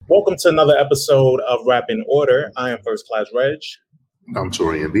Welcome to another episode of Rap in Order. I am First Class Reg. I'm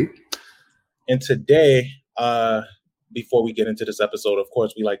Torian B. And today, before we get into this episode, of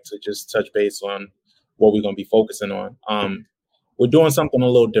course, we like to just touch base on what we're going to be focusing on. We're doing something a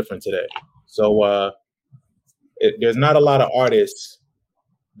little different today. So there's not a lot of artists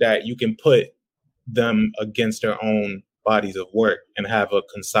that you can put them against their own bodies of work and have a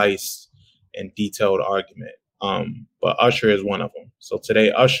concise and detailed argument. But Usher is one of them. So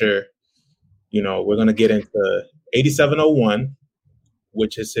today, Usher, we're going to get into 8701,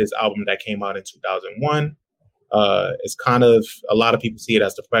 which is his album that came out in 2001. It's kind of, a lot of people see it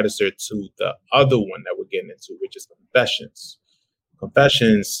as the predecessor to the other one that we're getting into, which is Confessions.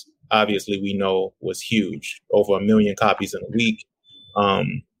 Confessions, obviously, we know was huge, over 1 million copies in a week.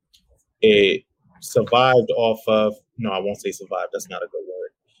 It survived off of, no, I won't say survived, that's not a good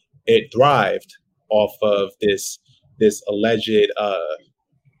word. It thrived off of this alleged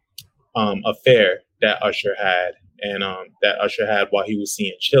affair that Usher had, and that Usher had while he was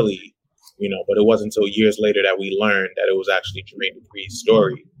seeing Chili, but it wasn't until years later that we learned that it was actually Jermaine Dupri's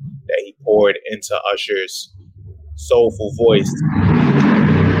story that he poured into Usher's soulful voice.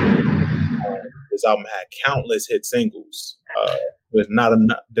 This album had countless hit singles. There's not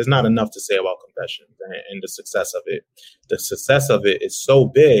enough to say about Confessions and the success of it. The success of it is so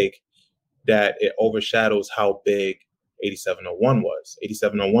big that it overshadows how big 8701 was.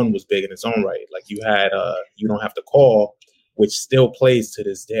 8701 was big in its own right. Like, you had You Don't Have to Call, which still plays to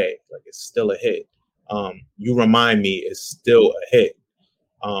this day. Like, it's still a hit. You Remind Me is still a hit.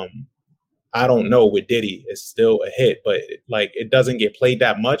 I Don't Know with Diddy is still a hit, but it doesn't get played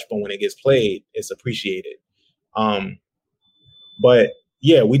that much, but when it gets played, it's appreciated. But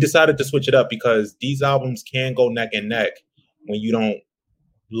yeah, we decided to switch it up because these albums can go neck and neck when you don't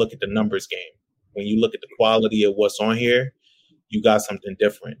look at the numbers game. When you look at the quality of what's on here, you got something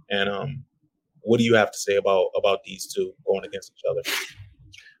different. And what do you have to say about these two going against each other?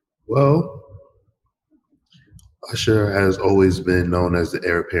 Well, Usher has always been known as the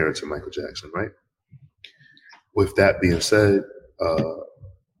heir apparent to Michael Jackson, right? With that being said,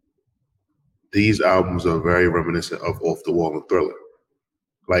 these albums are very reminiscent of Off the Wall and Thriller.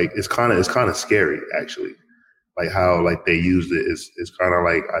 Like, it's kind of scary, actually. Like, how they used it is kind of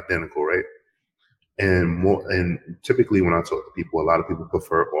identical, right? And typically when I talk to people, a lot of people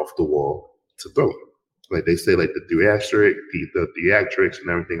prefer Off the Wall to Thriller. Like, they say the theatrics and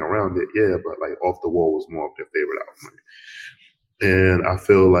everything around it, yeah, but Off the Wall was more of their favorite album. Right? And I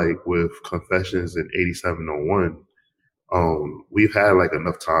feel like with Confessions and 8701, we've had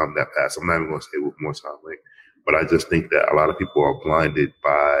enough time that passed. I'm not even gonna say with more time, but I just think that a lot of people are blinded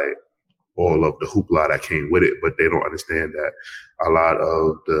by all of the hoopla that came with it, but they don't understand that a lot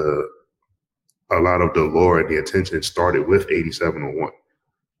of the lore and the attention started with 8701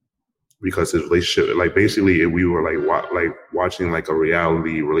 because his relationship, basically, we were watching a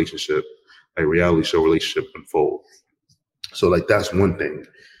reality relationship, reality show relationship unfold. So that's one thing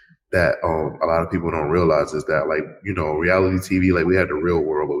that a lot of people don't realize is that reality TV, we had the real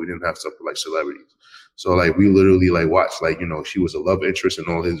world, but we didn't have stuff like celebrities. So we literally watched she was a love interest in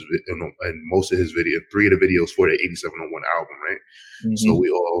all his and most of his video, 3 of the videos for the 8701 album, right? Mm-hmm. So we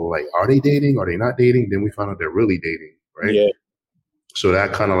all are they dating? Are they not dating? Then we found out they're really dating, right? Yeah. So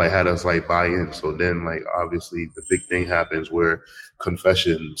that kind of had us buy in. So then obviously the big thing happens where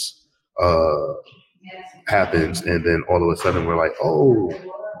Confessions happens, and then all of a sudden we're oh,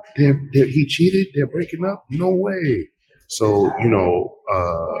 he cheated? They're breaking up? No way. So,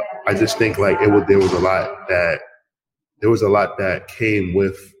 I just think there was a lot that came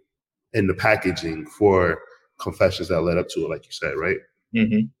with in the packaging for Confessions that led up to it, like you said, right?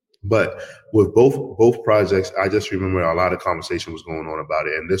 Mm-hmm. But with both projects, I just remember a lot of conversation was going on about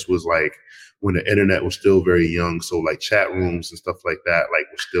it. And this was when the internet was still very young. So chat rooms and stuff like that,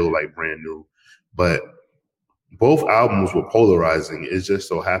 was still brand new. But both albums were polarizing. It just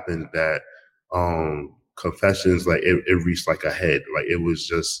so happened that Confessions, it reached a head. It was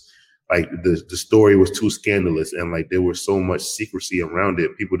just the story was too scandalous, and there was so much secrecy around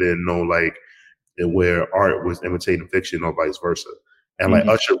it. People didn't know where art was imitating fiction or vice versa. And mm-hmm.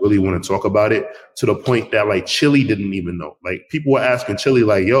 Usher really want to talk about it to the point that Chili didn't even know. People were asking Chili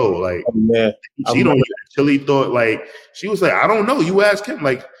yo, she don't. Chili thought she was I don't know. You ask him.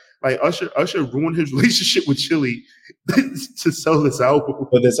 Usher ruined his relationship with Chili to sell this album.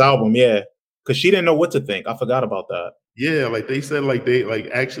 For this album, yeah. Because she didn't know what to think. I forgot about that. Yeah, they said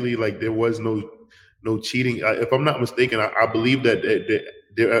they actually there was no cheating. If I'm not mistaken, I believe that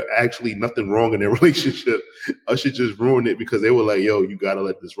there actually nothing wrong in their relationship. Usher just ruined it because they were yo, you gotta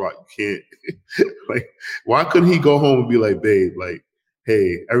let this rock. You can't why couldn't he go home and be babe,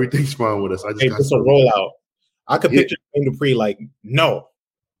 hey, everything's fine with us. I just Hey, got it's a some. rollout. I could Yeah. picture Jermaine Dupri like, no,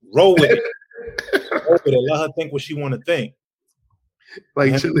 roll with it. Roll with it. Let her think what she want to think.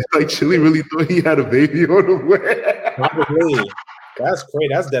 Like Chili really thought he had a baby on the way. Probably. That's great.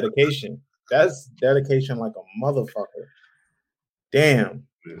 That's dedication. That's dedication like a motherfucker. Damn.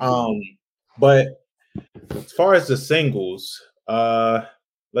 But as far as the singles,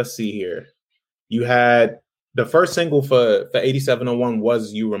 let's see here. You had the first single for 8701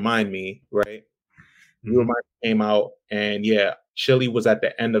 was You Remind Me, right? You Remind Me came out, and yeah, Chili was at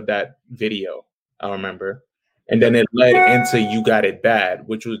the end of that video, I remember. And then it led into You Got It Bad,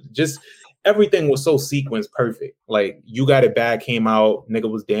 which was just everything was so sequenced perfect. Like You Got It Bad came out, nigga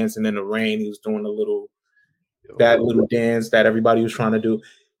was dancing in the rain, he was doing little dance that everybody was trying to do.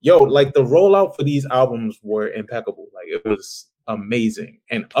 Yo, like the rollout for these albums were impeccable. Like it was amazing.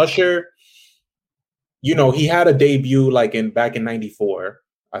 And Usher, you know, he had a debut like back in '94,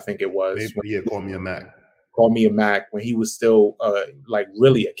 I think it was. Yeah, Call Me a Mac. Call Me a Mac when he was still like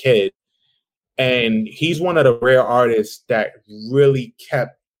really a kid. And he's one of the rare artists that really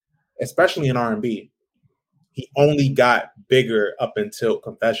kept, especially in R&B, he only got bigger up until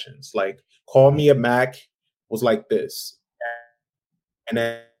Confessions. Like Call Me a Mac was like this.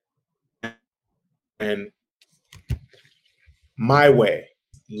 And My Way,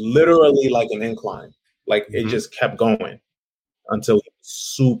 literally like an incline. Like it just kept going until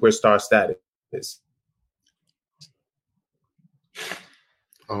superstar status.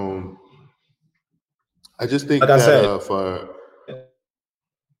 I just think like I said,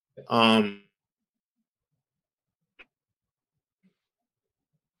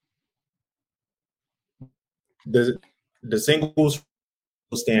 the singles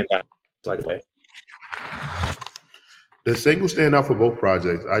stand out like that. The singles stand out for both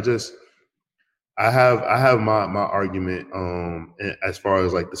projects. I have my argument as far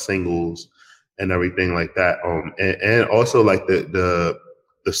as like the singles and everything like that. And also like the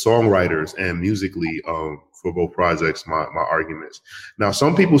songwriters and musically for both projects, my arguments. Now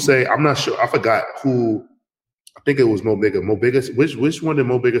some people say, I'm not sure, I forgot who, I think it was Mo Bigga. Which one did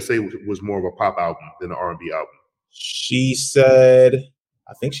Mo Bigga say was more of a pop album than an R&B album? She said,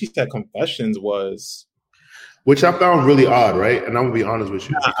 I think she said Confessions was, which I found really odd, right? And I'm gonna be honest with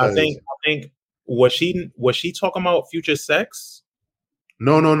you. I think was she talking about Future Sex?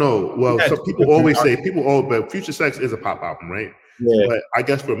 No. Well, some people always say but Future Sex is a pop album, right? Yeah. But I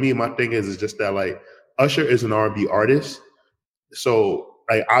guess for me, my thing is just that like Usher is an R&B artist, so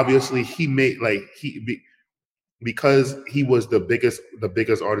like obviously he made like because he was the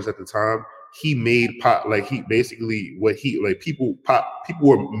biggest artist at the time. He made pop, like he basically what he like people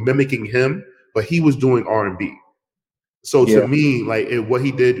were mimicking him, but he was doing R&B. So to me, like what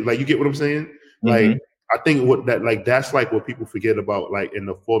he did, like you get what I'm saying? Like I think that's like what people forget about, like in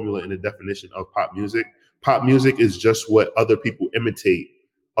the formula and the definition of pop music. Pop music is just what other people imitate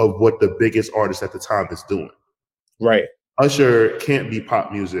of what the biggest artist at the time is doing. Right. Usher can't be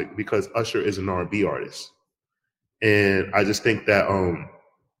pop music because Usher is an R&B artist. And I just think that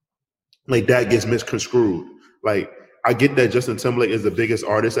like that gets misconstrued. Like I get that Justin Timberlake is the biggest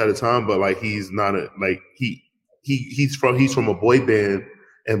artist at a time, but like he's not a like he's from a boy band,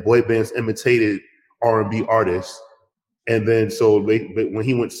 and boy bands imitated R&B artists. And then so when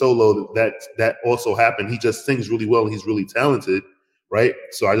he went solo, that also happened. He just sings really well and he's really talented, right?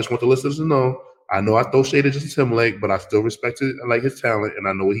 So I just want the listeners to know, I know I throw shade at Justin Timberlake, but I still respect it, like his talent, and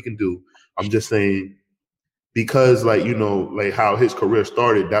I know what he can do. I'm just saying, because like, you know, like how his career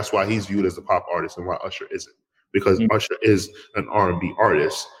started, that's why he's viewed as a pop artist and why Usher isn't. Because Usher is an R&B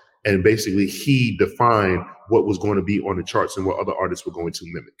artist, and basically he defined what was going to be on the charts and what other artists were going to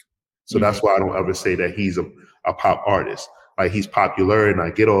mimic. So that's why I don't ever say that he's a pop artist. Like he's popular and I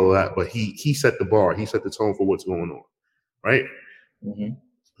get all of that, but he set the bar, he set the tone for what's going on, right?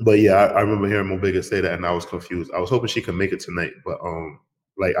 But yeah, I remember hearing Mo Bigga say that and I was confused. I was hoping she could make it tonight, but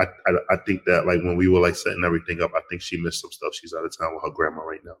like I think that like when we were like setting everything up, I think she missed some stuff. She's out of town with her grandma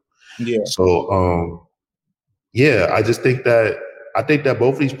right now. Yeah. So yeah, I think that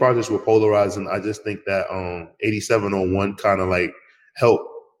both of these projects were polarizing. I just think that 8701 kind of like helped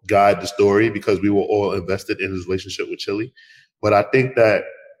guide the story because we were all invested in his relationship with Chili. But I think that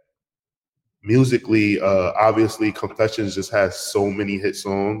musically, obviously Confessions just has so many hit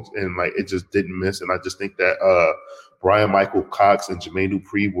songs and like it just didn't miss. And I just think that Brian Michael Cox and Jermaine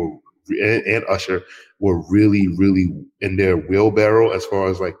Dupri and Usher were really, really in their wheelbarrow as far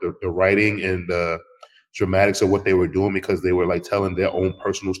as like the writing and the dramatics of what they were doing, because they were like telling their own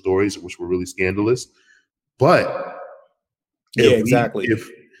personal stories, which were really scandalous. But exactly.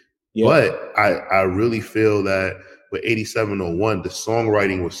 But I really feel that with 8701, the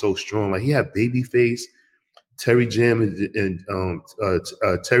songwriting was so strong. Like he had Babyface, Terry Jam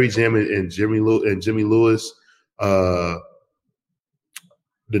Terry Jam and Jimmy Lewis, the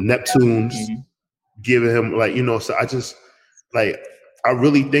Neptunes giving him like, you know, so I just like, I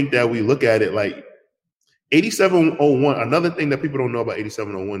really think that we look at it like 8701. Another thing that people don't know about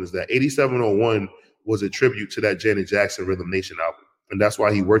 8701 is that 8701 was a tribute to that Janet Jackson Rhythm Nation album. And that's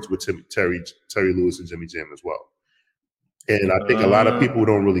why he worked with Terry Lewis and Jimmy Jam as well. And I think a lot of people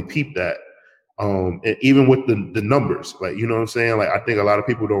don't really peep that. And even with the numbers, like, you know what I'm saying? Like, I think a lot of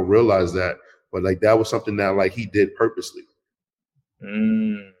people don't realize that, but like that was something that like he did purposely.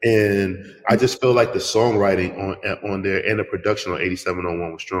 And I just feel like the songwriting on there and the production on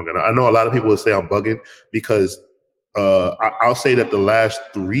 8701 was strong. And I know a lot of people will say I'm bugging because I'll say that the last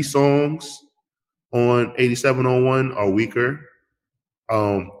 3 songs on 8701 are weaker.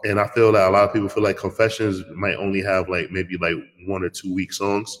 And I feel that a lot of people feel like Confessions might only have like maybe like 1 or 2 weak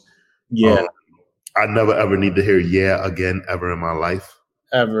songs. Yeah. I never ever need to hear Yeah again ever in my life.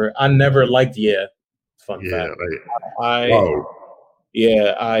 Ever. I never liked Yeah. Fun fact.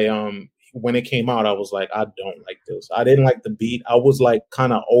 When it came out, I was like, I don't like this. I didn't like the beat. I was like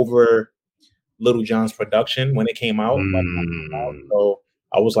kind of over Little John's production when it came out. So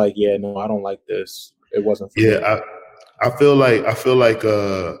I was like, yeah, no, I don't like this. It wasn't for me. I feel like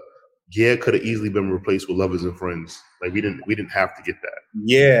Yeah could have easily been replaced with Lovers and Friends. Like we didn't have to get that.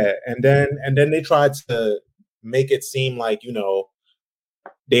 Yeah, and then they tried to make it seem like, you know,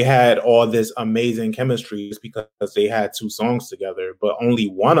 they had all this amazing chemistry just because they had 2 songs together, but only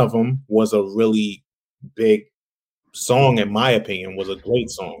one of them was a really big song, in my opinion, was a great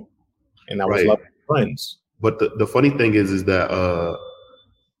song, and that was Lovers and Friends. But the funny thing is that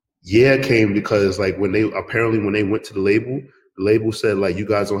Yeah came because like when they went to the label said like, you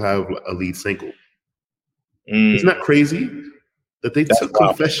guys don't have a lead single. Isn't that crazy? That they took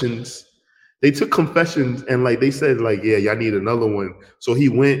Confessions. They took Confessions and like they said like, yeah, y'all need another one. So he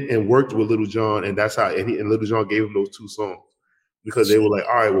went and worked with Little John, and that's how and Little John gave him those 2 songs because they were like,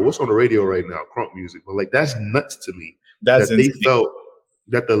 all right, well, what's on the radio right now? Crunk music. But like that's nuts to me. That's that insane. They felt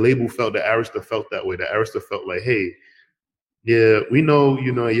that the label felt that Arista felt that way. That Arista felt like, hey, yeah, we know,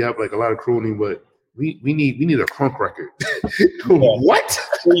 you know, you have like a lot of crooning, but we need a crunk record. What?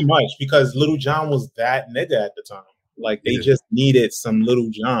 Pretty much, because Little John was that nigga at the time. Like they just needed some Little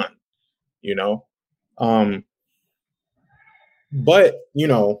John, you know. But you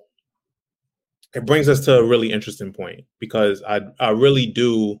know, it brings us to a really interesting point because I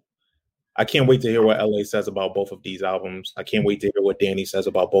can't wait to hear what LA says about both of these albums. I can't wait to hear what Danny says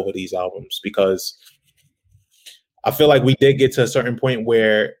about both of these albums because I feel like we did get to a certain point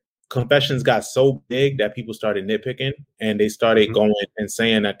where Confessions got so big that people started nitpicking and they started going and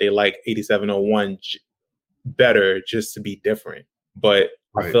saying that they like 8701 better just to be different. But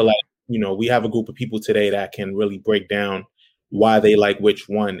I feel like, you know, we have a group of people today that can really break down why they like which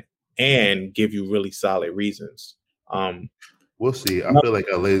one and give you really solid reasons. We'll see. I feel like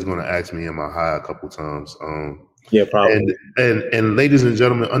LA is going to ask me in my high a couple times. Yeah, probably. And ladies and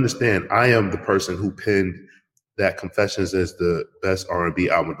gentlemen, understand, I am the person who pinned that Confessions is the best R&B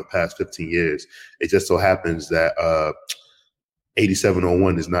album of the past 15 years. It just so happens that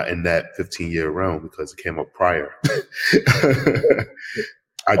 8701 is not in that 15-year realm because it came up prior.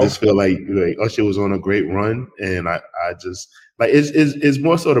 I just feel like Usher was on a great run, and I just like it's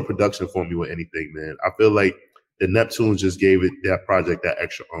more sort of production for me with anything, man. I feel like the Neptunes just gave it that project that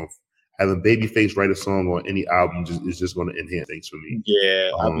extra oomph. Having Babyface write a song on any album is just going to enhance things for me.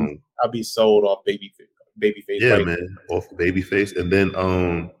 Yeah, I'll be sold off Babyface. Yeah, right? Man, off Babyface, and then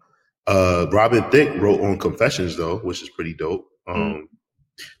Robin Thicke wrote on Confessions though, which is pretty dope.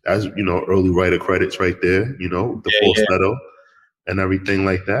 That's, you know, early writer credits right there. You know, the falsetto and everything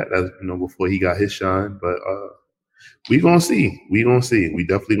like that. That's, you know, before he got his shine. But we gonna see. We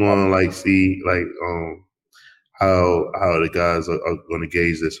definitely gonna like see like how the guys are gonna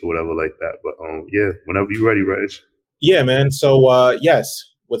gauge this or whatever like that. But yeah, whenever you're ready, Reg. Yeah, man. So yes.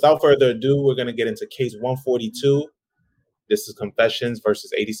 Without further ado, we're going to get into case 142. This is Confessions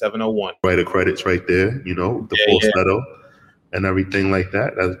versus 8701. Writer credits right there, you know, the falsetto and everything like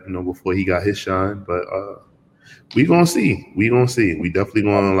that. That's, you know, before he got his shine. But we gonna see. We definitely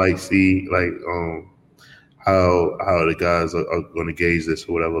gonna like see like how the guys are gonna gauge this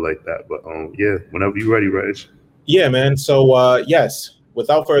or whatever like that. But yeah, whenever you're ready, Reg. Yeah, man. So yes,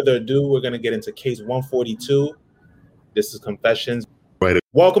 without further ado, we're going to get into case 142. This is Confessions.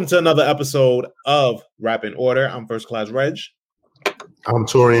 Welcome to another episode of Rap in Order. I'm First Class Reg. I'm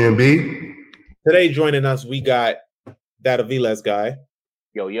Torian B. Today joining us, we got that Aviles guy.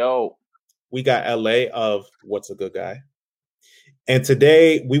 Yo. we got LA of What's a Good Guy. And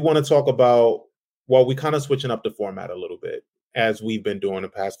today we want to talk about, well, we kind of switching up the format a little bit as we've been doing the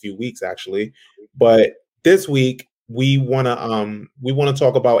past few weeks, actually. But this week we want to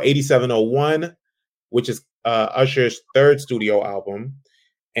talk about 8701, which is Usher's third studio album.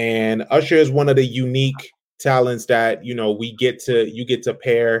 And Usher is one of the unique talents that, you get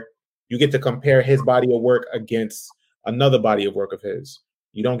to compare his body of work against another body of work of his.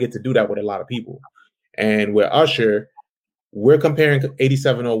 You don't get to do that with a lot of people. And with Usher, we're comparing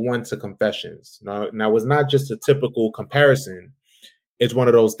 8701 to Confessions. Now it's not just a typical comparison. It's one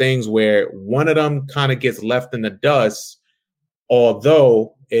of those things where one of them kind of gets left in the dust,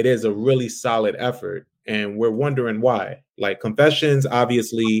 although it is a really solid effort. And we're wondering why. Like, Confessions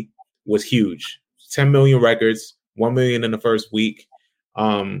obviously was huge. 10 million records, 1 million in the first week.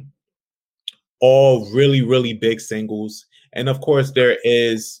 All really, really big singles. And of course, there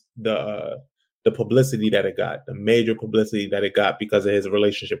is the publicity that it got, the major publicity that it got because of his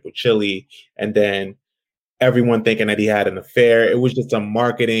relationship with Chili, and then everyone thinking that he had an affair. It was just a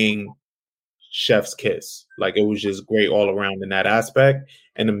marketing chef's kiss. Like, it was just great all around in that aspect,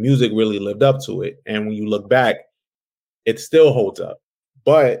 and the music really lived up to it. And when you look back, it still holds up.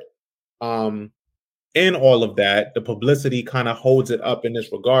 But in all of that, the publicity kind of holds it up in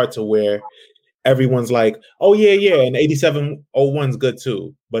this regard to where everyone's like, oh yeah, and 8701 is good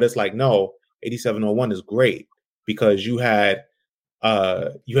too. But it's like, no, 8701 is great because you had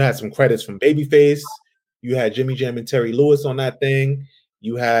some credits from Babyface, you had Jimmy Jam and Terry Lewis on that thing,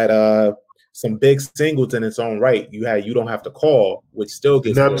 you had some big singles in its own right. You had You Don't Have to Call, which still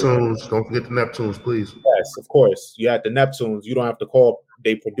gets Neptunes. Don't forget the Neptunes, please. Yes, of course. You had the Neptunes. You Don't Have to Call.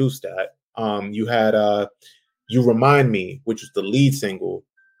 They produced that. You had You Remind Me, which was the lead single.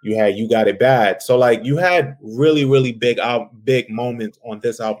 You had You Got It Bad. So, like, you had really, really big moments on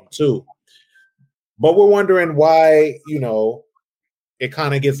this album too. But we're wondering why, it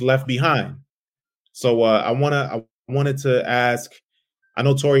kind of gets left behind. So I wanted to ask. I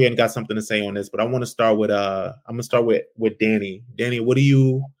know Torian got something to say on this, but I want to start with I'm gonna start with Danny. Danny, what do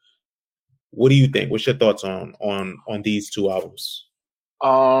you think? What's your thoughts on these two albums?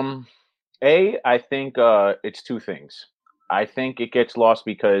 I think it's two things. I think it gets lost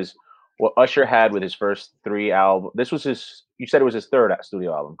because what Usher had with his first three albums, you said it was his third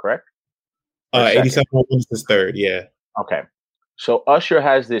studio album, correct? 8701 is his third, yeah. Okay. So Usher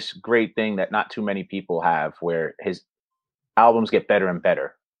has this great thing that not too many people have where his albums get better and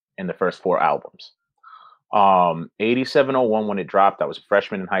better in the first four albums. 8701, when it dropped, I was a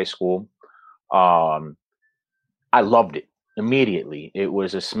freshman in high school. I loved it immediately. It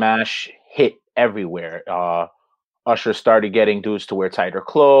was a smash hit everywhere. Usher started getting dudes to wear tighter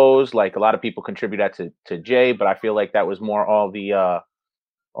clothes. Like, a lot of people contribute that to Jay, but I feel like that was more all the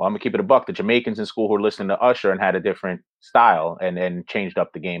I'm gonna keep it a buck. The Jamaicans in school who were listening to Usher and had a different style and then changed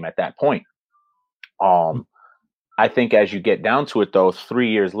up the game at that point. I think as you get down to it, though, 3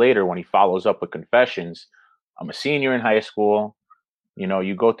 years later, when he follows up with Confessions, I'm a senior in high school.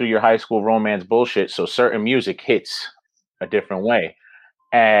 You go through your high school romance bullshit, so certain music hits a different way.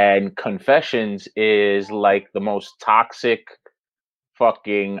 And Confessions is like the most toxic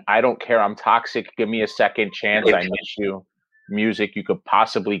fucking, I don't care, I'm toxic, give me a second chance, I miss you music you could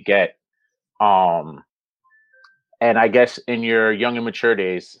possibly get. And I guess in your young and mature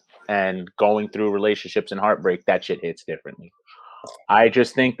days and going through relationships and heartbreak, that shit hits differently. I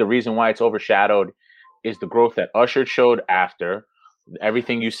just think the reason why it's overshadowed is the growth that Usher showed after.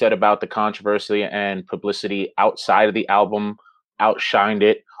 Everything you said about the controversy and publicity outside of the album outshined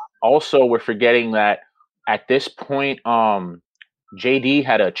it. Also, we're forgetting that at this point, JD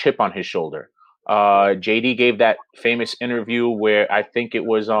had a chip on his shoulder. JD gave that famous interview where I think it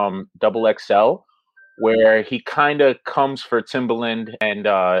was Double XL, where he kind of comes for Timbaland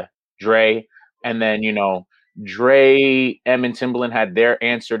and Dre, and then Dre, M, and Timbaland had their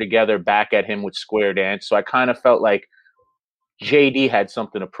answer together back at him with Square Dance. So I kind of felt like JD had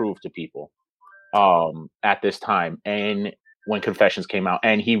something to prove to people at this time, and when Confessions came out,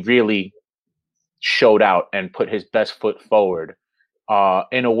 and he really showed out and put his best foot forward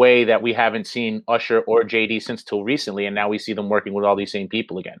in a way that we haven't seen Usher or JD since till recently, and now we see them working with all these same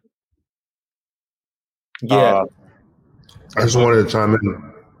people again. Yeah. I just wanted to chime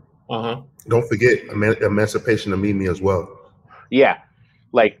in. Don't forget Emancipation of Mimi as well. Yeah,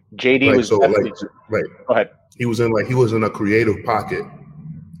 like JD was. So go ahead. He was in a creative pocket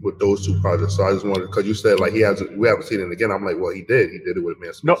with those two projects. So I just wanted, because you said like we haven't seen it again. I'm like, well, he did it with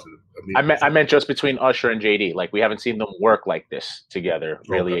Emancipation. No, I meant just between Usher and JD. Like, we haven't seen them work like this together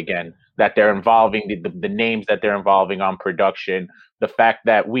really again. That they're involving the names that they're involving on production, the fact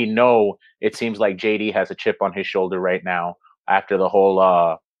that we know it seems like JD has a chip on his shoulder right now after the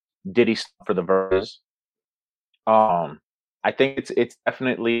whole Diddy stuff for the verse. I think it's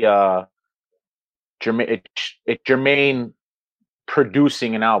definitely Jermaine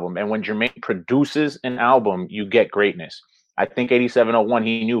producing an album, and when Jermaine produces an album, you get greatness. I think 8701,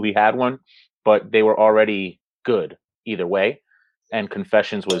 he knew he had one, but they were already good either way, and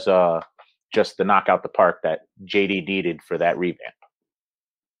Confessions was just the knockout the park that JD needed for that revamp.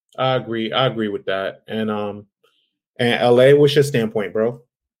 I agree with that. And LA, what's your standpoint, bro?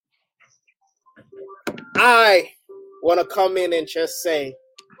 I want to come in and just say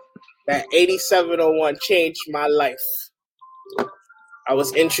that 8701 changed my life. I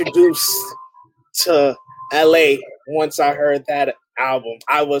was introduced to LA once I heard that album.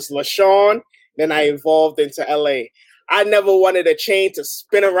 I was LaShawn, then I evolved into LA. I never wanted a chain to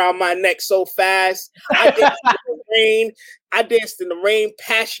spin around my neck so fast. I danced in the rain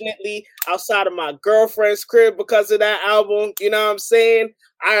passionately outside of my girlfriend's crib because of that album. You know what I'm saying?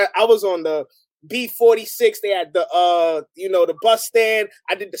 I was on the B46. They had the the bus stand.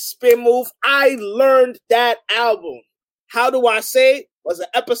 I did the spin move. I learned that album. How do I say? Was an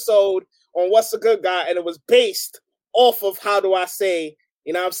episode on What's a Good Guy, and it was based off of How Do I Say.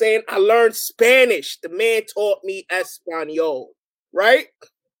 You know what I'm saying? I learned Spanish. The man taught me Espanol, right?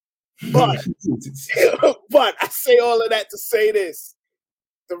 But but I say all of that to say this.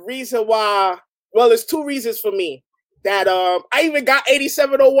 The reason why, well, there's two reasons for me. That I even got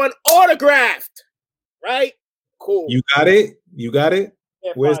 8701 autographed, right? Cool. You got it? Yeah,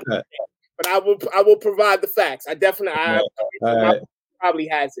 where's that? But I will provide the facts. I definitely probably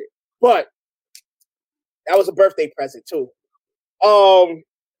has it. But that was a birthday present too. The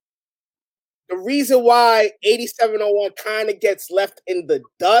reason why 8701 kind of gets left in the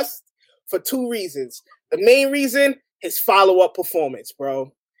dust for two reasons. The main reason, his follow-up performance, bro.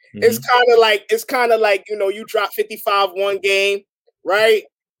 Mm-hmm. It's kind of like you drop 55 one game, right?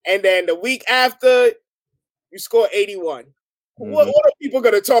 And then the week after, you score 81. Mm-hmm. What are people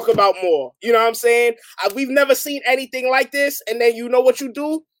going to talk about more? You know what I'm saying? We've never seen anything like this. And then you know what you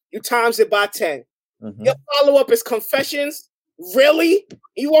do? You times it by 10. Mm-hmm. Your follow-up is Confessions. Really?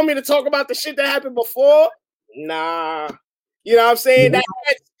 You want me to talk about the shit that happened before? Nah. You know what I'm saying? Mm-hmm.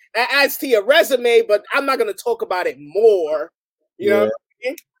 That adds to your resume, but I'm not going to talk about it more. You know what I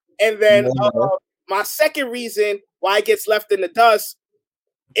mean? And then my second reason why it gets left in the dust,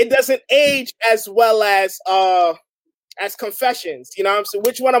 it doesn't age as well as Confessions. You know what I'm saying?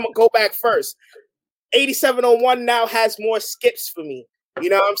 Which one I'm going to go back first? 8701 now has more skips for me. You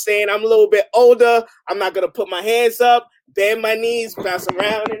know what I'm saying? I'm a little bit older. I'm not going to put my hands up, bend my knees, bounce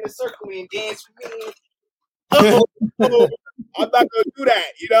around in a circle and dance with me. I'm not going to do that.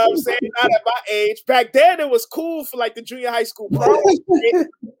 You know what I'm saying? Not at my age. Back then, it was cool for like the junior high school prom, right?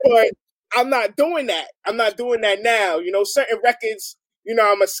 But I'm not doing that. I'm not doing that now. You know, certain records, I'm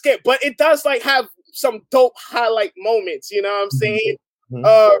going to skip. But it does like have some dope highlight moments. You know what I'm saying?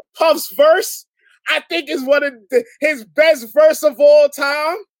 Mm-hmm. Puff's verse, I think, is one of his best verse of all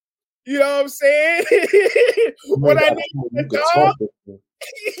time. You know what I'm saying? When I need to dog.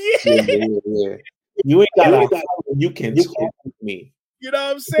 Yeah. You ain't got you can talk with me. You know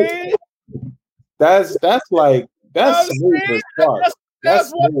what I'm saying? That's smooth as fuck.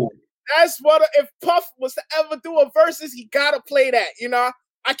 That's what if Puff was to ever do a versus, he gotta play that. You know,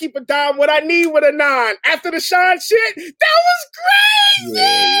 I keep a dime what I need with a 9. After the Shine shit, that was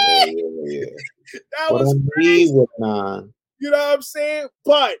crazy. Yeah. That was crazy with 9. You know what I'm saying?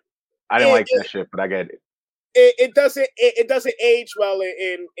 But I didn't like that shit, but I get it. It doesn't age well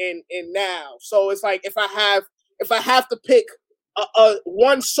in now. So it's like if I have to pick a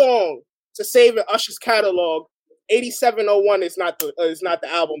one song to save in Usher's catalog, 8701 is not the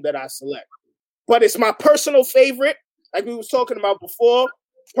album that I select. But it's my personal favorite, like we was talking about before,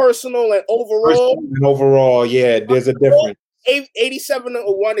 personal and overall. Yeah, there's a difference.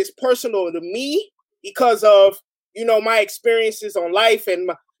 8701 is personal to me because of my experiences on life, and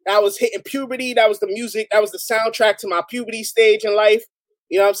I was hitting puberty. That was the music. That was the soundtrack to my puberty stage in life.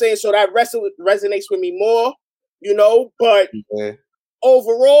 You know what I'm saying? So that resonates with me more, But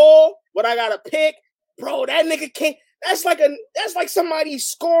overall, what I gotta pick, bro, that nigga can't. That's like somebody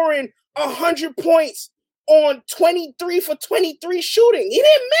scoring 100 points on 23 for 23 shooting. He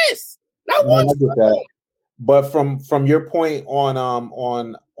didn't miss. Not once. But from your point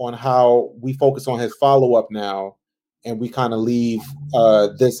on how we focus on his follow-up now, and we kind of leave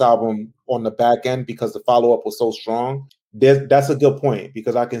this album on the back end because the follow-up was so strong. That's a good point,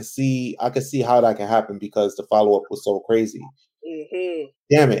 because I can see how that can happen because the follow-up was so crazy. Mm-hmm.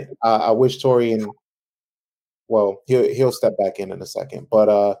 Damn it! I wish Torian Well, he'll step back in a second, but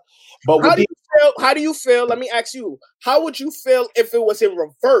how do you feel? How do you feel? Let me ask you. How would you feel if it was in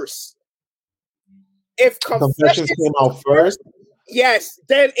reverse? If Confessions came out first, yes,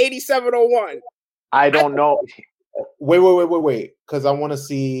 then 8701. I don't know. Wait, because I want to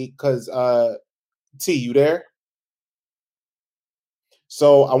see. Because T, you there?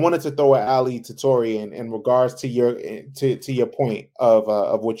 So I wanted to throw an alley to Tori in regards to your point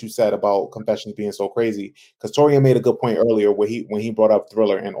of what you said about Confessions being so crazy. Because Tori made a good point earlier when he brought up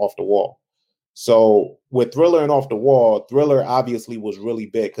Thriller and Off the Wall. So with Thriller and Off the Wall, Thriller obviously was really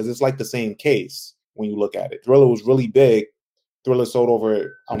big because it's like the same case when you look at it. Thriller was really big. Thriller sold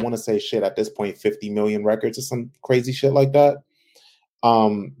over, I want to say shit at this point, 50 million records or some crazy shit like that.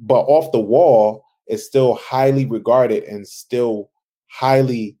 But Off the Wall is still highly regarded and still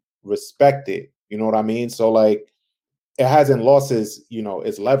highly respected. You know what I mean? So like it hasn't lost its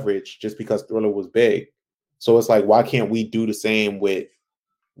leverage just because Thriller was big. So it's like, why can't we do the same with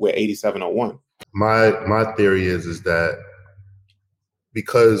 8701? My theory is that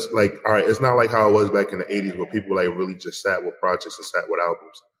because like, all right, it's not like how it was back in the 80s where people like really just sat with projects and sat with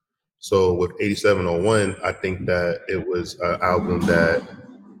albums. So with 8701, I think that it was an album that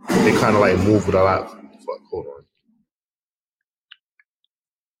they kind of like moved with a lot. Hold on.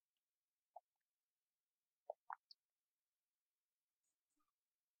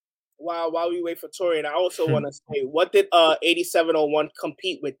 While we wait for Tori, and I also want to say, what did 8701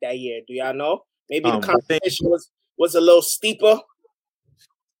 compete with that year? Do y'all know? Maybe the competition was a little steeper.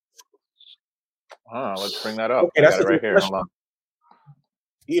 Let's bring that up. Okay, that's right here.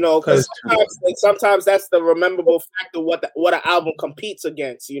 You know, because sometimes that's the rememberable factor what an album competes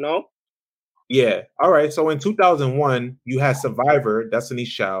against. You know. Yeah. All right. So in 2001, you had Survivor,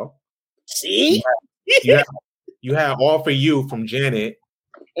 Destiny's Child. See, you had All for You from Janet.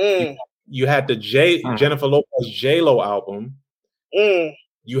 You had the Jennifer Lopez J-Lo album.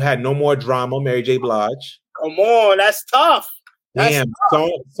 You had No More Drama, Mary J. Blige. Come on, that's tough. Damn,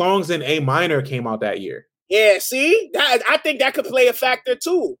 Songs in A minor came out that year. Yeah, see, I think that could play a factor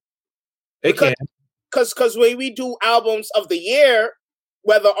too. It can, because when we do albums of the year,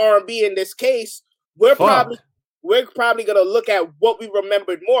 whether R&B in this case, we're probably gonna look at what we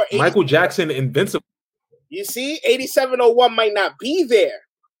remembered more. Michael Jackson, Invincible. You see, 8701 might not be there.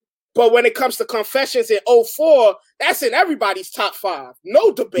 But when it comes to Confessions in 04, that's in everybody's top 5.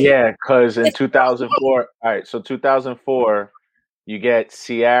 No debate. Yeah, because in 2004, all right, so 2004, you get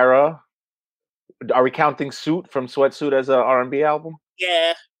Ciara. Are we counting Suit from Sweatsuit as an R&B album?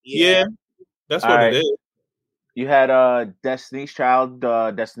 Yeah. That's what it is. You had Destiny's Child,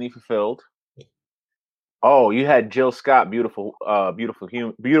 Destiny Fulfilled. Oh, you had Jill Scott, Beautifully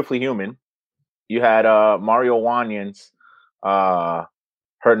Human. You had Mario Wanyan's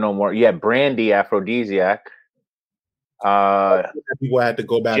Hurt No More. You had Brandy, Aphrodisiac. People had to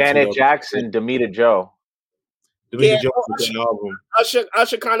go back. Janet Jackson, Demita Joe. Album.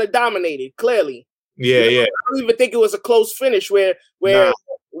 Usher kind of dominated, clearly. Yeah. I don't even think it was a close finish where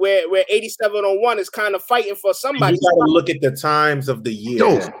 8701 is kind of fighting for somebody. You got to look at the times of the year.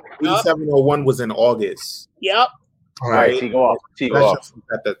 8701 was in August. Yep. All right, T go off.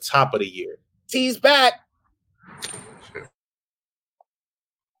 At the top of the year. T's back.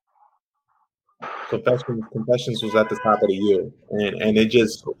 Confessions was at the top of the year, and it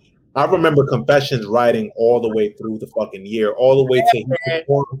just. I remember Confessions riding all the way through the fucking year, all the way to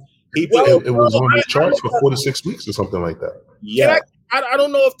it was on the charts for 46 weeks or something like that. Yeah, I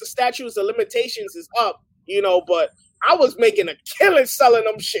don't know if the statutes of limitations is up, but I was making a killing selling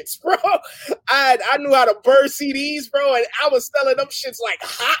them shits, bro. I knew how to burn CDs, bro, and I was selling them shits like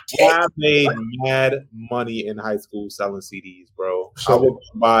hot cakes. I made mad money in high school selling CDs, bro. I would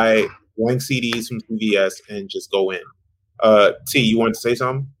buy blank CDs from CVS and just go in. T, you want to say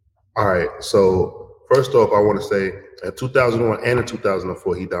something? All right. So first off, I want to say in 2001 and in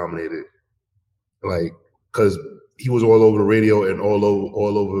 2004, he dominated, like, because he was all over the radio and all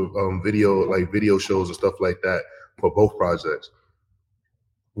over video shows and stuff like that for both projects.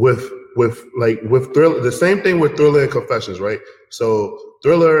 With Thriller, the same thing with Thriller and Confessions, right? So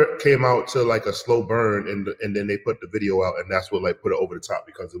Thriller came out to like a slow burn, and then they put the video out, and that's what like put it over the top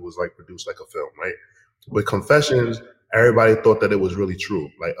because it was like produced like a film, right? With Confessions, everybody thought that it was really true.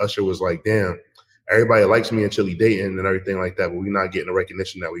 Like Usher was like, damn, everybody likes me and Chili Dayton and everything like that, but we're not getting the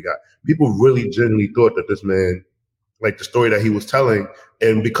recognition that we got. People really genuinely thought that this man, like the story that he was telling,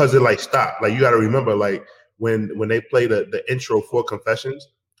 and because it like stopped, like you got to remember, like when they play the intro for Confessions,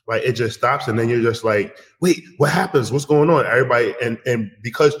 like it just stops, and then you're just like, wait, what happens? What's going on? Everybody, and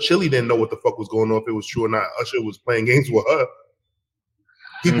because Chili didn't know what the fuck was going on, if it was true or not, Usher was playing games with her.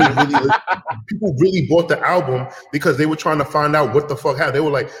 People really bought the album because they were trying to find out what the fuck happened. They were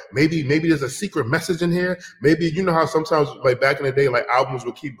like, maybe there's a secret message in here. Maybe, you know how sometimes like back in the day, like albums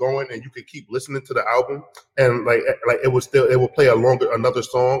would keep going and you could keep listening to the album and like it would play another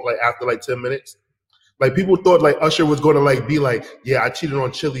song like after like 10 minutes. Like people thought like Usher was going to like be like, yeah, I cheated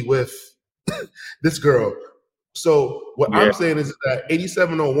on Chili with this girl. So what I'm saying is that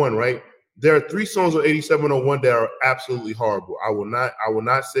 8701, right? There are 3 songs on 8701 that are absolutely horrible. I will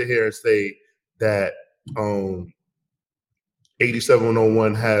not sit here and say that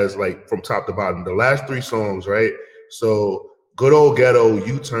 8701 has like from top to bottom. The last 3 songs, right? So Good Old Ghetto,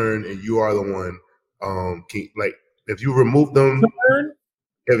 U-Turn, and You Are the One. If you remove them,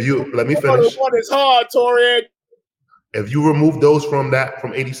 let me finish. What is hard, Torian? If you remove those from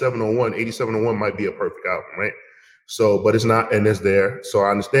 8701, 8701 might be a perfect album, right? So, but it's not, and it's there. So I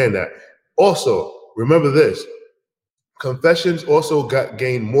understand that. Also, remember this. Confessions also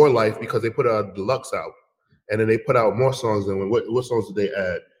gained more life because they put out a deluxe album. And then they put out more songs than what songs did they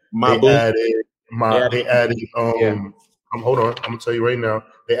add? They added hold on, I'm gonna tell you right now.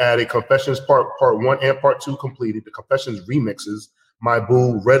 They added Confessions Part 1 and Part 2 completed, the Confessions remixes, My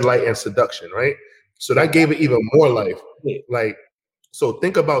Boo, Red Light, and Seduction, right? So that gave it even more life. Like, so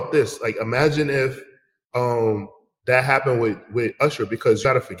think about this. Like, imagine if that happened with Usher, because you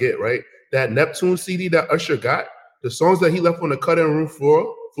gotta forget, right? That Neptune CD that Usher got, the songs that he left on the cutting room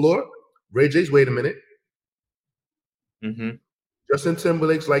floor, Ray J's Wait a Minute, Justin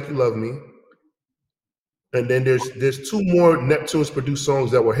Timberlake's Like You Love Me, and then there's 2 more Neptunes produced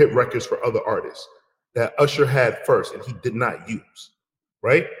songs that were hit records for other artists that Usher had first and he did not use,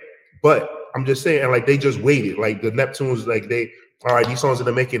 right? But I'm just saying, like, they just waited. Like the Neptunes, like all right, these songs in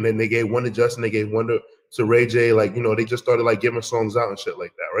the making, then they gave one to Justin, they gave one to Ray J, like, you know, they just started like giving songs out and shit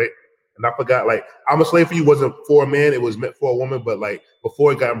like that, right? And I forgot, like, I'm a Slave for You wasn't for a man, it was meant for a woman, but like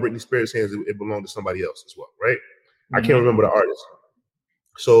before it got in Britney Spears' hands, it belonged to somebody else as well, right? I can't remember the artist.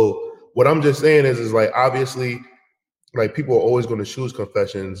 So what I'm just saying is like, obviously, like, people are always going to choose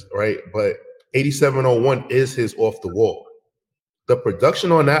Confessions, right? But 8701 is his off the wall. The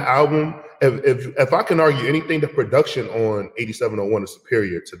production on that album, if I can argue anything, the production on 8701 is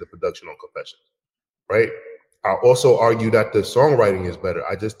superior to the production on Confessions, right? I also argue that the songwriting is better.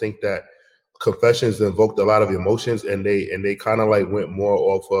 I just think that Confessions invoked a lot of emotions, and they kind of like went more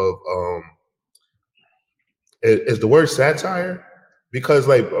off of is the word satire? Because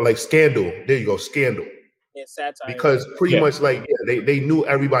like Scandal, there you go, Scandal. Yeah, satire. Because pretty much like they knew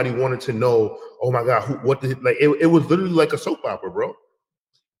everybody wanted to know, oh my God, it was literally like a soap opera, bro.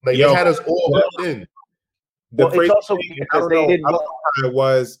 Like they had us all locked in. It's also because they didn't.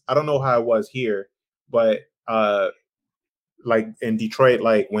 I don't know how it was here, but like in Detroit,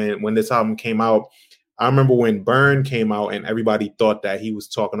 like when this album came out, I remember when Burn came out and everybody thought that he was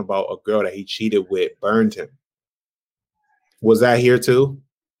talking about a girl that he cheated with burned him. Was that here too?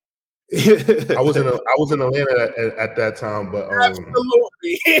 I was in Atlanta at that time, but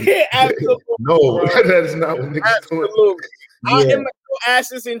absolutely. No, that is not what niggas doing. I in my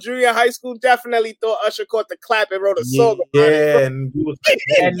asses in junior high school definitely thought Usher caught the clap and wrote a song about it. And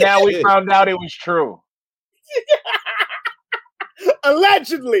now we found out it was true.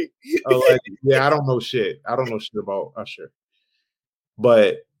 Allegedly. Yeah, I don't know shit. I don't know shit about Usher.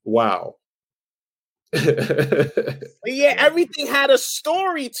 But wow. Yeah, everything had a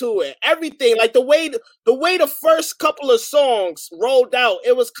story to it. Everything, like the way the first couple of songs rolled out,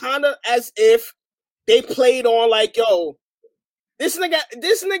 it was kind of as if they played on like, yo, this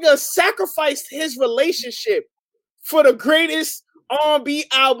nigga sacrificed his relationship for the greatest R&B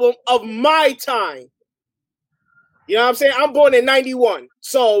album of my time. You know what I'm saying? I'm born in 91,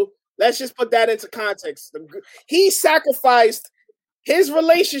 so let's just put that into context. He sacrificed his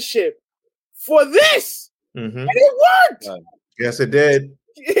relationship for this. Mm-hmm. And it worked. Yes, it did.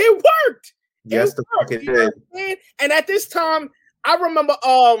 It worked. Yes, the fuck it did. And at this time, I remember,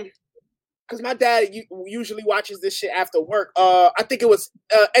 because my dad usually watches this shit after work. I think it was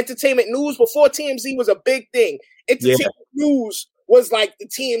Entertainment News before TMZ was a big thing. Entertainment News was like the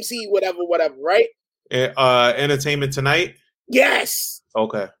TMZ, whatever, right? Entertainment Tonight? Yes.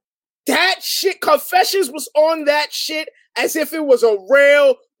 Okay. That shit, Confessions was on that shit as if it was a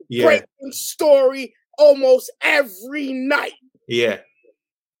real breaking story almost every night. Yeah.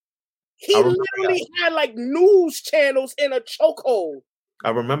 He literally had like news channels in a chokehold. I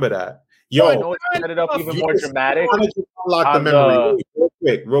remember that. Yo, set it up even more dramatic. Unlock the memory.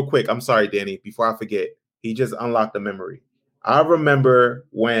 Real quick. I'm sorry, Danny. Before I forget, he just unlocked the memory. I remember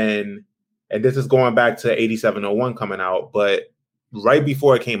when, and this is going back to 8701 coming out, but right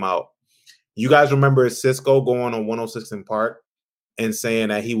before it came out, you guys remember Cisco going on 106 in Park and saying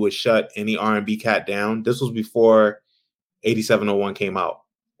that he would shut any R&B cat down. This was before 8701 came out,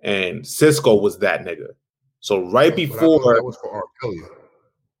 and Cisco was that nigga. So right before that was for R. Kelly.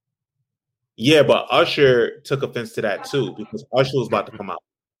 Yeah, but Usher took offense to that too because Usher was about to come out.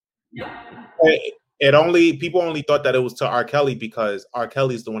 People only thought that it was to R. Kelly because R.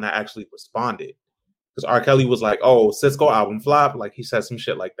 Kelly's the one that actually responded. Because R. Kelly was like, "Oh, Cisco album flop," like he said some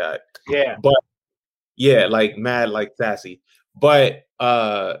shit like that. Yeah, but yeah, like mad, like sassy. But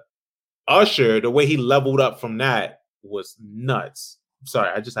Usher, the way he leveled up from that was nuts. Sorry,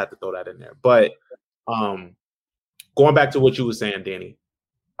 I just had to throw that in there. But going back to what you were saying, Danny.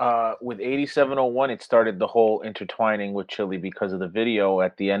 With 8701, it started the whole intertwining with Chili because of the video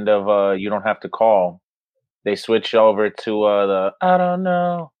at the end of You Don't Have to Call. They switch over to the I don't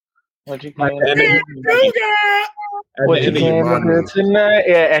know what you can tonight.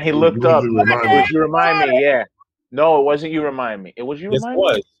 Yeah, and he looked up. You remind me, yeah. No, it wasn't You Remind Me. It was You Remind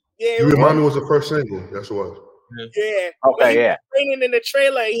Me? Yeah, You Remind Me was the first single. That's what it was. Yeah. Okay, yeah. Training in the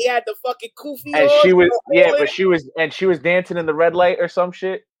trailer, he had the fucking kufi and on. She was dancing in the red light or some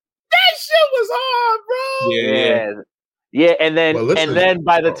shit. That shit was hard, bro. Yeah. And then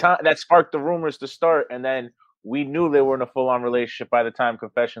by the time that sparked the rumors to start, and then we knew they were in a full-on relationship by the time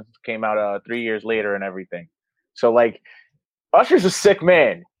Confessions came out 3 years later and everything. So like, Usher's a sick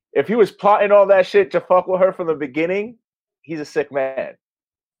man. If he was plotting all that shit to fuck with her from the beginning, he's a sick man.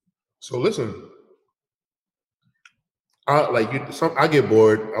 So listen, I get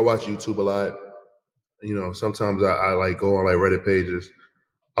bored. I watch YouTube a lot. You know, sometimes I like go on like Reddit pages.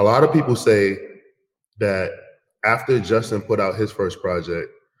 A lot of people say that after Justin put out his first project,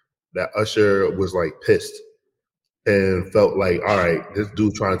 that Usher was like pissed and felt like, all right, this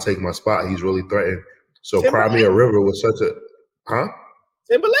dude trying to take my spot. He's really threatened. So Cry Me a River was such a,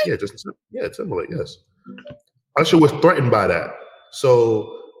 Timberlake? Timberlake, yes. Usher was threatened by that.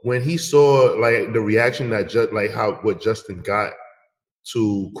 So when he saw like the reaction that what Justin got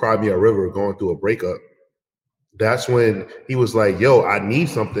to Cry Me a River going through a breakup, that's when he was like, yo, I need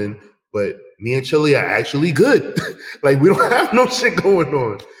something, but me and Chili are actually good. Like, we don't have no shit going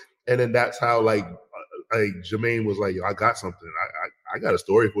on. And then that's how like Jermaine was like, yo, I got something. I got a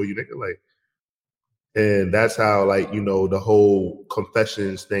story for you, nigga. Like, and that's how like, you know, the whole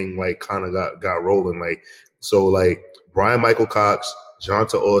Confessions thing like kind of got rolling. Like, so like Brian Michael Cox,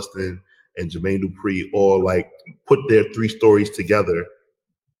 Jonta Austin, and Jermaine Dupri all like put their 3 stories together.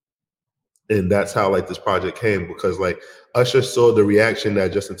 And that's how like this project came, because like Usher saw the reaction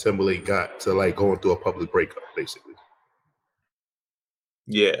that Justin Timberlake got to like going through a public breakup, basically.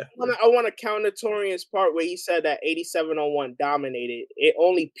 Yeah. I want to counter Torian's part where he said that 8701 dominated. It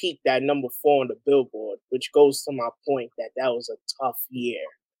only peaked at number 4 on the Billboard, which goes to my point that was a tough year.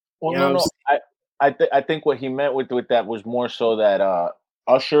 Well, no. I think what he meant with that was more so that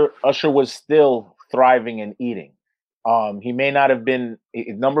Usher was still thriving and eating. He may not have been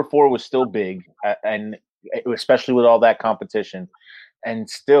number 4 was still big, and especially with all that competition. And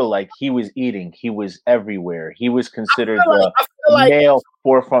still, like, he was eating. He was everywhere. He was considered the male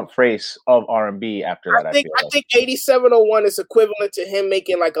forefront face of R&B after that. I think 8701 is equivalent to him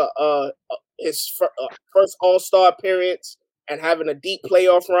making like his first All-Star appearance and having a deep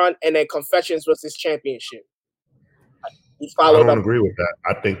playoff run, and then Confessions was his championship. I don't agree with that.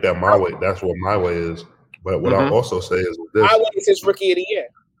 I think that My Way, that's what My Way is. But what I also say is this. My Way is his Rookie of the Year.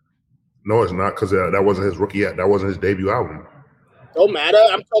 No, it's not, because that wasn't his rookie yet. That wasn't his debut album. Don't matter.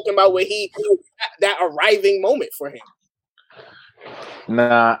 I'm talking about where that arriving moment for him.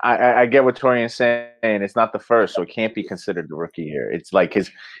 Nah, I get what Torian's saying. It's not the first, so it can't be considered the rookie year. It's like his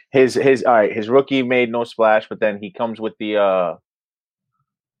all right, his rookie made no splash, but then he comes with the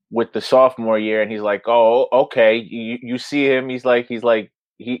sophomore year, and he's like, oh, okay. You see him, he's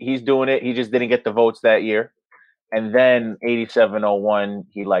doing it. He just didn't get the votes that year. And then 8701,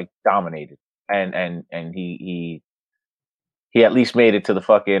 he like dominated. And he at least made it to the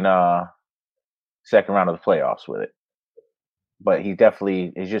fucking second round of the playoffs with it. But he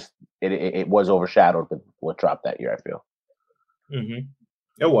definitely is just it was overshadowed with what dropped that year, I feel. Mm-hmm.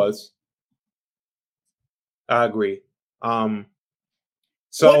 It was. I agree.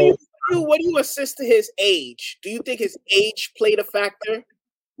 So what do you assist to his age? Do you think his age played a factor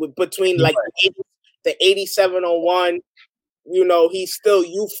between like the 8701? You know, he's still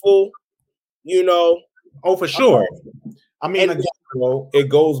youthful, you know. Oh, for sure. I mean, again,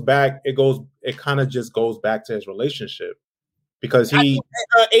 it kind of just goes back to his relationship, because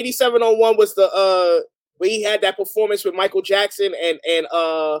 8701 was the where he had that performance with Michael Jackson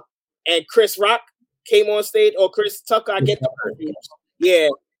and Chris Rock came on stage, or Chris Tucker. I get the confused. Yeah,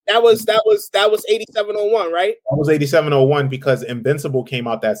 That was 8701, right? That was 8701 because Invincible came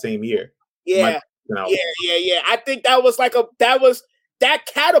out that same year. Yeah. I think that was that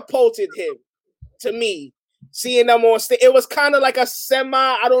catapulted him to me. Seeing them on stage, it was kind of like a semi.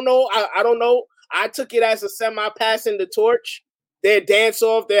 I don't know. I took it as a semi passing the torch. They're dance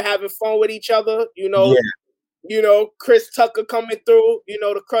off. They're having fun with each other. Chris Tucker coming through.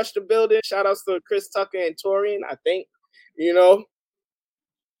 To crush the building. Shout outs to Chris Tucker and Torian. I think.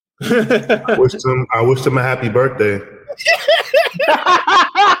 I wished him a happy birthday.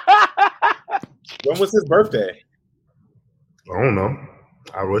 When was his birthday? I don't know.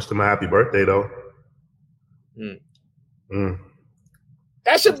 I wished him a happy birthday though.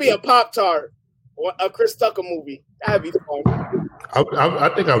 That should be a Pop-Tart or a Chris Tucker movie. That'd be fun. I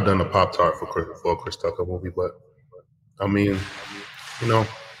think I've done a Pop-Tart for a Chris Tucker movie, but I mean,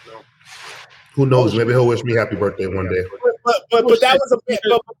 who knows? Maybe he'll wish me happy birthday one day. But that was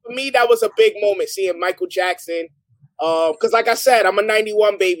but for me, that was a big moment seeing Michael Jackson. Because like I said, I'm a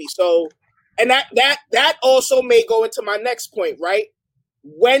 91 baby. So, and that also may go into my next point, right?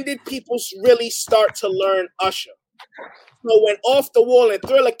 When did people really start to learn Usher? So when Off the Wall and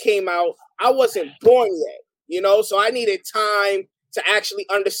Thriller came out, I wasn't born yet, so I needed time to actually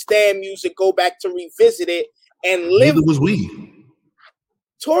understand music, go back to revisit it, and live. Neither was we.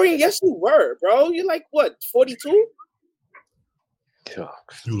 Torian, yes, you were, bro. You're like, what, 42?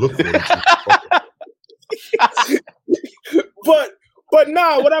 You look 42. But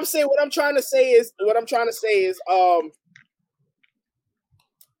no, what I'm trying to say is,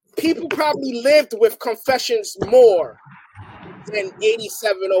 people probably lived with Confessions more than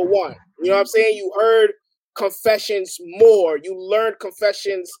 8701. You know what I'm saying? You heard Confessions more. You learned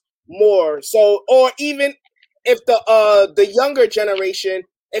Confessions more. So, or even if the younger generation,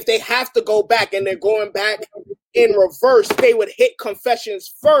 if they have to go back and they're going back in reverse, they would hit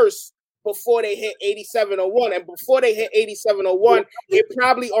Confessions first before they hit 8701. And before they hit 8701, it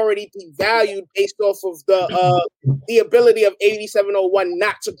probably already devalued based off of the ability of 8701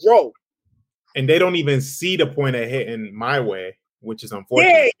 not to grow. And they don't even see the point of hitting My Way, which is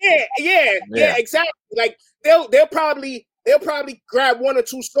unfortunate. Yeah, exactly. Like they'll probably grab one or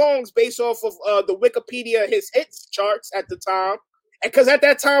two songs based off of the Wikipedia his hits charts at the time, and because at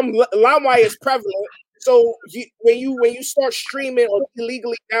that time LimeWire is prevalent. So when you start streaming or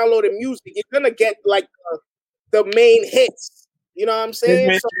illegally downloading music, you're gonna get like the main hits. You know what I'm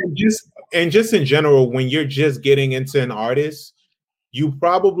saying? And just in general, when you're just getting into an artist, you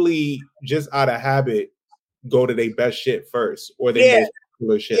probably just out of habit go to their best shit first or their most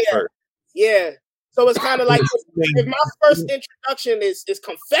popular shit first. Yeah. So it's kind of like if my first introduction is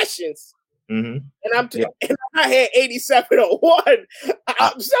Confessions. Mm-hmm. And I had 8701.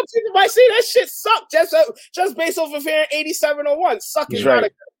 Some people might say that shit sucked just based off of hearing 8701. Suck is not a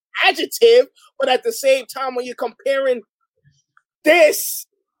good adjective, but at the same time, when you're comparing this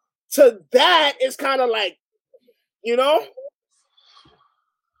to that, it's kind of like,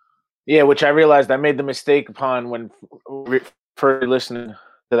 Yeah, which I realized I made the mistake upon when for listening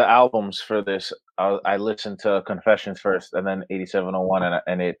to the albums for this. I listened to Confessions first and then 8701,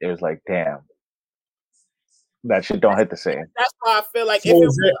 and it was like, damn, that shit don't hit the same. That's why I feel like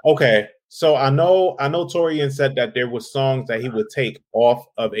okay. So I know Torian said that there were songs that he would take off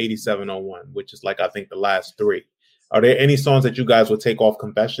of 8701, which is like I think the last three. Are there any songs that you guys would take off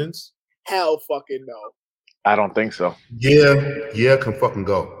Confessions? Hell fucking no. I don't think so. Yeah, can fucking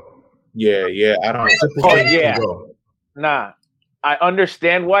go. Yeah, I don't. Oh yeah, nah. I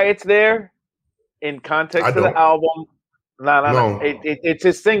understand why it's there in context of the album. No. It's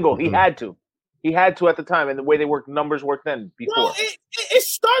his single. He had to at the time, and the way they numbers worked then before. Well, it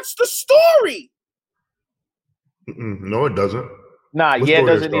starts the story. No, it doesn't. Nah, it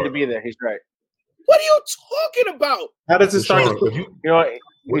doesn't need to be there. He's right. What are you talking about? How does it start? He's right.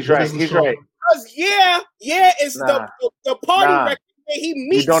 He's right. Because it's the party record that he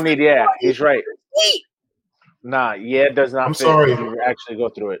meets. You don't need he's right. Nah, does not. I'm sorry. When you actually go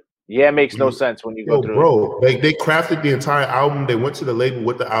through it. It makes no sense when you go through it. Bro, they crafted the entire album. They went to the label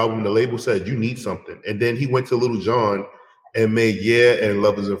with the album. The label said, you need something. And then he went to Little John and made and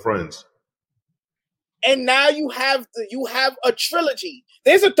Lovers and Friends. And now you have a trilogy.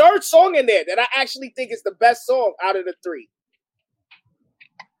 There's a third song in there that I actually think is the best song out of the three.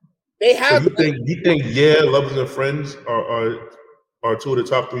 They have. So you think Lovers and Friends are two of the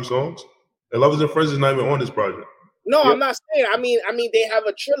top three songs? And Lovers and Friends is not even on this project. No, I'm not saying. I mean, they have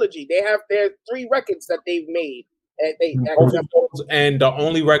a trilogy. They have their 3 records that they've made. And the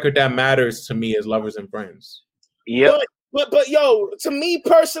only record that matters to me is Lovers and Friends. Yeah. But yo, to me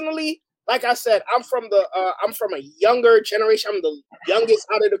personally, like I said, I'm from a younger generation. I'm the youngest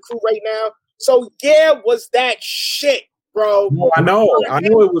out of the crew right now. So yeah, was that shit, bro? No, I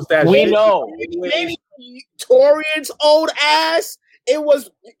know it was that. We shit. know. Torian's old ass. It was.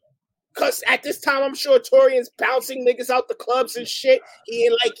 Cause at this time, I'm sure Torian's bouncing niggas out the clubs and shit. He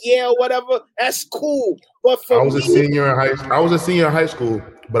ain't like, yeah, or whatever. That's cool. But for I was a senior in high school,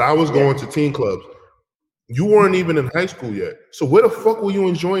 but I was going to teen clubs. You weren't even in high school yet. So where the fuck were you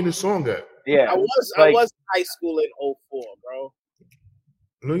enjoying this song at? Yeah, I was in high school in 04, bro.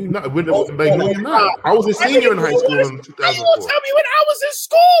 No, you're not. No, you're not. I was a senior in high school in 2004. How you gonna tell me when I was in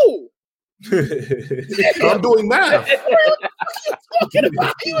school? I'm doing math. What are you talking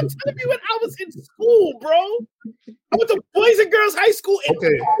about? You were telling me when I was in school, bro. I went to Boys and Girls High School.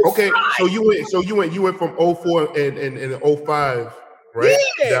 Okay. So you went from 04 and 05, right?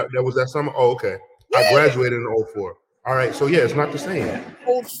 Yeah. That was that summer. Oh, okay. Yeah. I graduated in 04. All right. So yeah, it's not the same.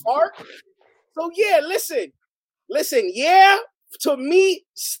 Old fart. So yeah, listen. Yeah. To me,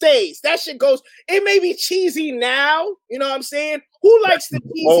 stays. That shit goes. It may be cheesy now. You know what I'm saying? Who likes the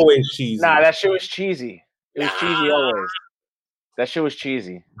cheesy? Always cheesy. Nah, that shit was cheesy. It was cheesy always. That shit was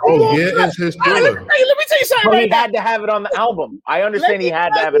cheesy. Oh yeah, it's his thriller. Let me tell you something. But he had to have it on the album. I understand he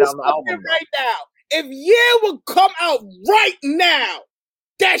had to have it on the album right now. If Yeah would come out right now,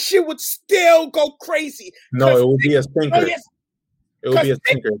 that shit would still go crazy. No, it would be a stinker. It would be a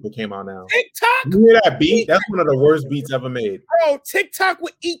stinker if it came out now. TikTok. You hear that beat? That's one of the worst beats ever made. Bro, TikTok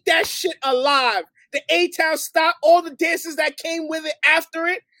would eat that shit alive. The A-Town stop, all the dances that came with it after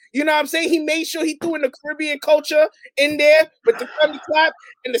it. You know what I'm saying? He made sure he threw in the Caribbean culture in there with the thunderclap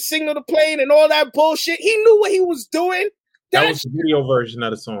and the signal to plane and all that bullshit. He knew what he was doing. That was the video version of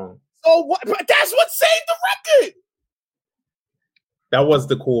the song. So what? But that's what saved the record. That was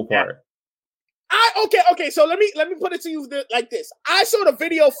the cool part. Okay. So let me put it to you like this. I saw the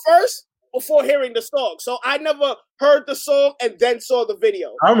video first before hearing the song, so I never heard the song and then saw the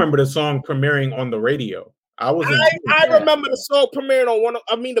video. I remember the song premiering on the radio. I remember the song premiering on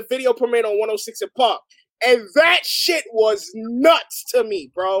the video premiered on 106 in Park, and that shit was nuts to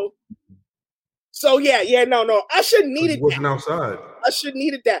me, bro. So no. Usher needed that. Wasn't outside. Usher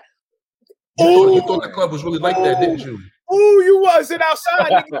needed that. You thought the club was really like that, didn't you? Oh, you wasn't outside.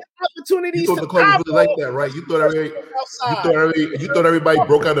 Opportunities. You thought the club was really like that, right? You thought everybody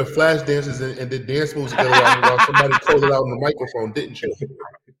broke out of flash dances and did dance moves together while somebody called it out on the microphone, didn't you?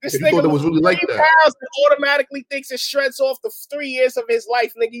 This you nigga thought it was really like that. Automatically thinks it shreds off the 3 years of his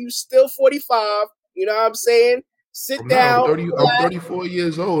life, nigga. You still 45. You know what I'm saying? Sit down. I'm 34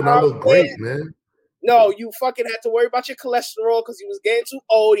 years old. And I look great, man. No, you fucking had to worry about your cholesterol because you was getting too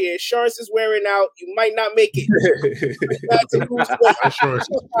old. Your insurance is wearing out. You might not make it. Insurance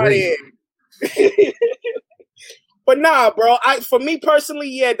is great. But nah, bro. For me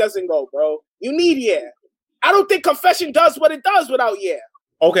personally, it doesn't go, bro. You need I don't think Confession does what it does without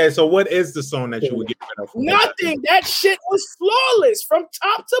Okay, so what is the song that you would get rid of? Nothing. That shit was flawless from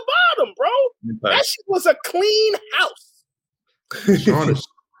top to bottom, bro. Okay. That shit was a clean house.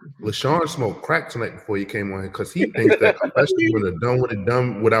 LaShawn smoked crack tonight before he came on here because he thinks that Confession would have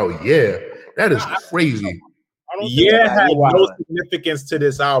done without That is crazy. Had no significance to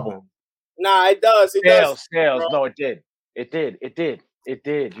this album. Nah, it does. Sales. No, it did. It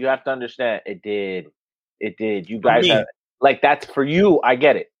did. You have to understand. It did. You guys have that's for you. I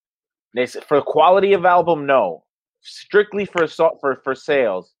get it. For quality of album, no. Strictly for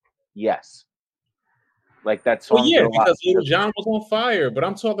sales, yes. Like that song. Well, because Lil Jon was on fire, but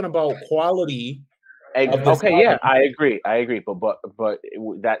I'm talking about quality. Okay, I agree. But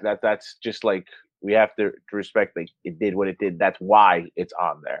that's just like we have to respect. Like it did what it did. That's why it's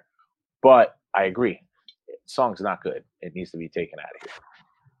on there. But I agree, the song's not good. It needs to be taken out of here.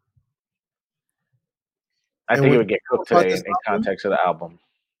 I think it would get cooked today in context of the album.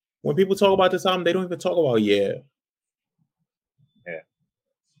 When people talk about this album, they don't even talk about Yeah.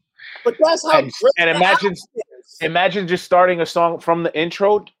 But that's how and imagine just starting a song from the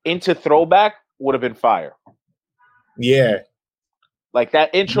intro into throwback would have been fire. Yeah. Like that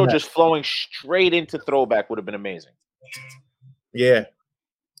intro just flowing straight into throwback would have been amazing. Yeah.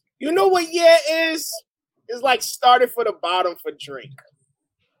 You know what is? It's like started for the bottom for Drake.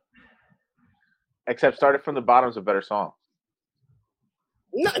 Except Started from the Bottom is a better song.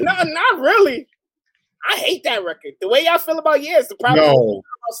 No, not really. I hate that record. The way y'all feel about is the problem.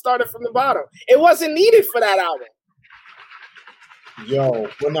 Started from the bottom. It wasn't needed for that album.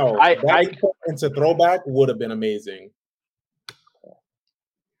 Into throwback would have been amazing.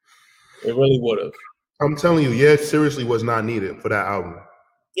 It really would have. I'm telling you, it seriously was not needed for that album.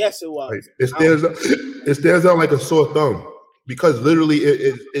 Yes, it was. Like, it stands out like a sore thumb because literally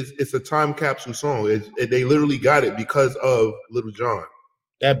it's a time capsule song. They literally got it because of Little John.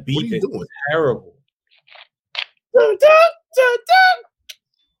 That beat is doing? terrible.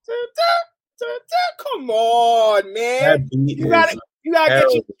 Come on, man. That beat you gotta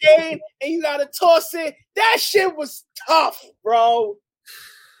get your chain and you gotta toss it. That shit was tough, bro.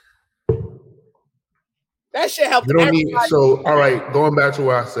 That shit helped. You don't need so. All right, going back to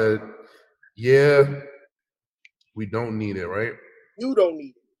what I said. Yeah, we don't need it, right? You don't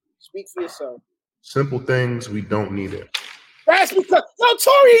need it. Speak for yourself. Simple things, we don't need it. That's because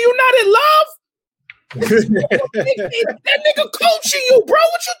Tori, you not in love? That nigga coaching you, bro.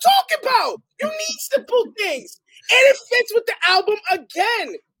 What you talking about? You need simple things. And it fits with the album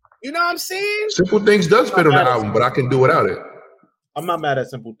again. You know what I'm saying? Simple Things does fit on the album, but I can do without it. I'm not mad at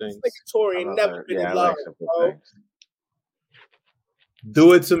Simple Things. Tori never been in love, bro.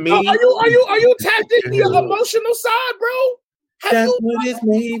 Do It To Me. Are you tapped into your emotional side, bro? That's what it's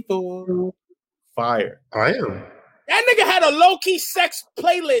made for. Fire. I am. That nigga had a low-key sex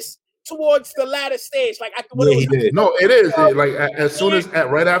playlist towards the latter stage. Like he did. No, it is. Like as soon as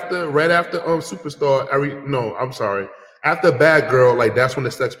right after Superstar, I'm sorry. After Bad Girl, like that's when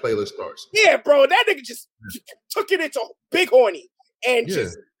the sex playlist starts. Yeah, bro. That nigga just took it into Big Horny and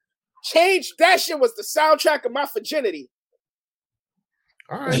just changed. That shit was the soundtrack of my virginity.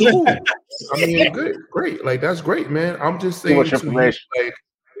 All right, cool. I mean, good, great. Like that's great, man. I'm just saying to you, like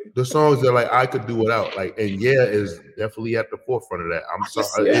the songs that like I could do without, like, and is definitely at the forefront of that. I'm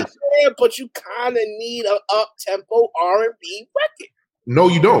sorry, but you kind of need an up-tempo R&B record. No,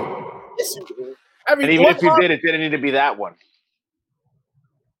 you don't. Yes, you do. And even if you did, it didn't need to be that one.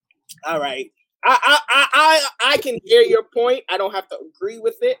 All right, I can hear your point. I don't have to agree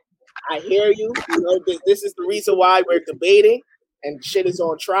with it. I hear you. You know, this is the reason why we're debating and shit is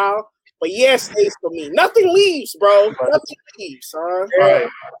on trial. But stays for me. Nothing leaves, bro. Nothing leaves, son. Right.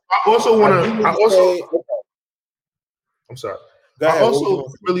 I'm sorry. I also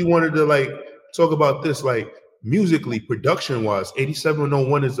really wanted to like talk about this, like musically, production-wise,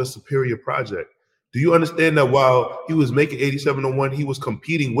 8701 is a superior project. Do you understand that while he was making 8701, he was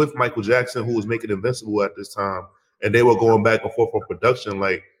competing with Michael Jackson, who was making Invincible at this time, and they were going back and forth on production?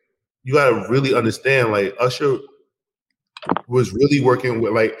 Like, you gotta really understand, like Usher was really working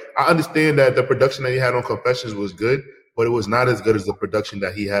with, like, I understand that the production that he had on Confessions was good, but it was not as good as the production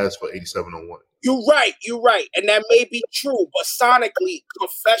that he has for 8701. You're right. And that may be true, but sonically,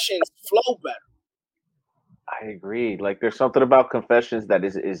 Confessions flow better. I agree. Like, there's something about Confessions that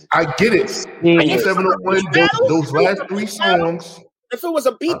is I get it. 8701, those last three songs. If it was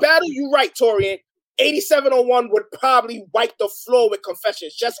a beat battle, you're right, Torian. 8701 would probably wipe the floor with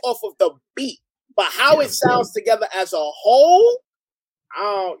Confessions just off of the beat. But how it sounds together as a whole,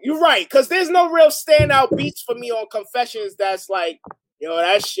 you're right. Because there's no real standout beats for me on Confessions that's like,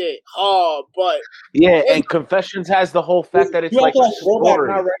 that shit hard. But and Confessions has the whole fact that it's like a Throwback story.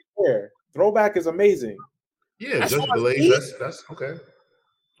 not right there. Throwback is amazing. Yeah, Just Blaze, that's okay.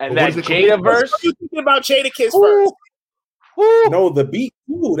 And that Jada verse. What are you thinking about Jada Kiss verse? No, the beat.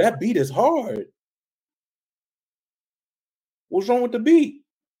 Ooh, that beat is hard. What's wrong with the beat?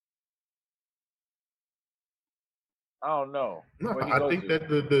 I don't know. No, I think that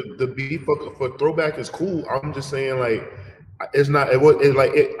the beat for Throwback is cool. I'm just saying, like, it's not.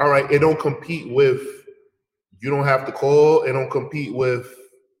 All right. It don't compete with You Don't Have to Call. It don't compete with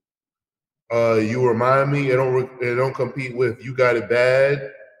You Remind Me. It don't compete with You Got It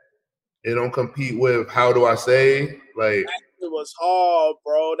Bad. It don't compete with How Do I Say. Like, it was hard,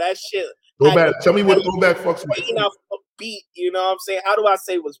 bro. That shit. Throwback. Tell me what Throwback fucks with. Beat. You know what I'm saying? How Do I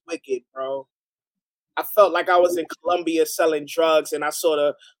Say was wicked, bro. I felt like I was in Colombia selling drugs, and I saw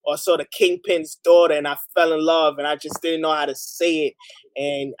the Kingpin's daughter, and I fell in love, and I just didn't know how to say it,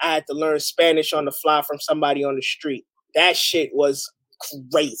 and I had to learn Spanish on the fly from somebody on the street. That shit was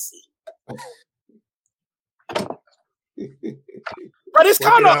crazy. But it's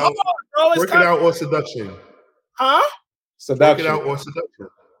kind of hard, bro. Work It Out or Seduction? Huh? Seduction. Work It Out or Seduction?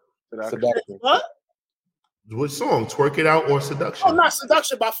 Seduction. What? What song? Twerk It Out or Seduction? Oh, not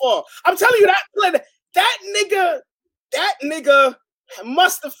Seduction by far. I'm telling you that nigga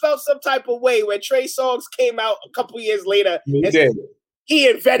must have felt some type of way when Trey Songz came out a couple years later. He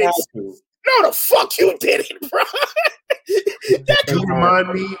invented. No, the fuck you didn't, bro. You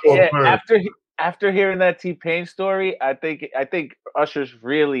Remind Me or Burn? After hearing that T-Pain story, I think Usher's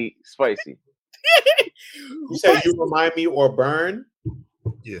really spicy. You said You Remind Me or Burn?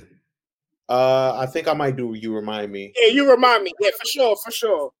 Yeah. I think I might do You Remind Me. Yeah, You Remind Me. Yeah, for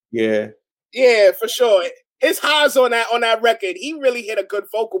sure. Yeah, for sure. His highs on that record, he really hit a good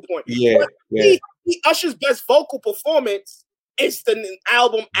vocal point. Yeah. Usher's best vocal performance It's the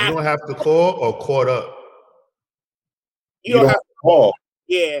album You after. don't have to call or caught up. You don't have to call.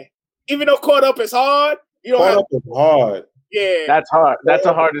 Yeah. Even though caught up is hard, you don't Caught have up is hard. Yeah. That's hard. That's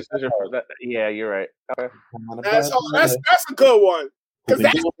a hard decision for that. Yeah, you're right. Okay. That's hard. That's a good one. Because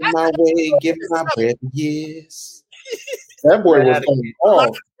that's my way, give my bread. Yes. That boy was going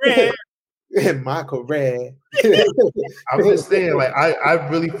off. In my career. I'm just saying, like, I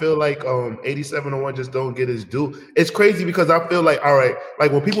really feel like 8701 just don't get his due. It's crazy because I feel like, all right,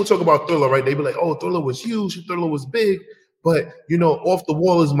 like when people talk about Thriller, right, they be like, oh, Thriller was huge, Thriller was big, but you know, Off the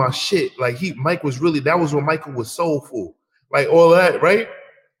Wall is my shit. Like Mike was really, that was when Michael was soulful, like all that, right?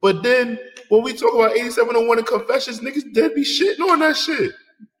 But then when we talk about 8701 and Confessions, niggas dead be shitting on that shit.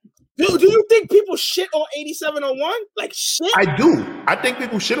 Do you think people shit on 8701? Like shit? I do. I think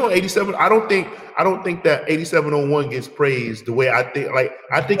people shit on 87. I don't think that 8701 gets praised the way I think. Like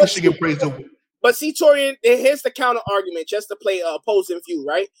I think it should get praised. But see, Torian, here's the counter argument, just to play opposing view,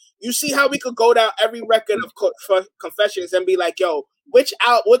 right? You see how we could go down every record of Confessions and be like, yo, which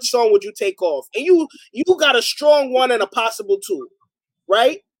song would you take off? And you got a strong one and a possible two,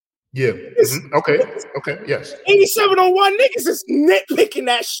 right? Yeah. Mm-hmm. Okay. Yes. 8701 niggas is nitpicking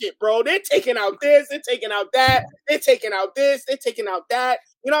that shit, bro. They're taking out this, they're taking out that, they're taking out this, they're taking out that.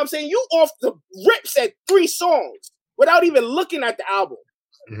 You know what I'm saying? You off the rip said 3 songs without even looking at the album.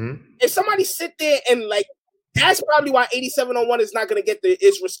 Mm-hmm. If somebody sit there and like, that's probably why 8701 is not gonna get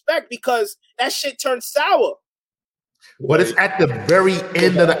its respect, because that shit turned sour. But it's at the very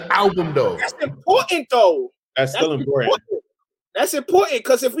end of the album, though. That's important, though. That's still important. That's important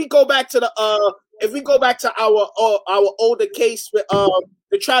because if we go back to our older case with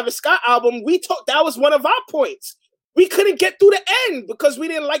the Travis Scott album, that was one of our points. We couldn't get through the end because we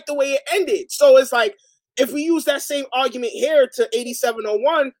didn't like the way it ended. So it's like if we use that same argument here to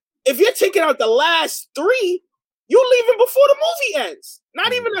 8701, if you're taking out the last 3, you're leaving before the movie ends.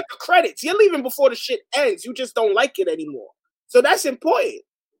 Not even at the credits. You're leaving before the shit ends. You just don't like it anymore. So that's important.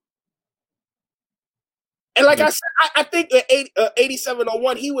 And like I said, I think in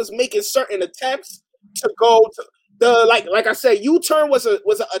 8701, he was making certain attempts to go to the like I said, U-Turn was an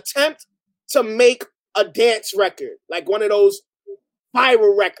attempt to make a dance record, like one of those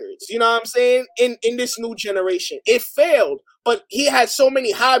viral records. You know what I'm saying? In this new generation, it failed, but he had so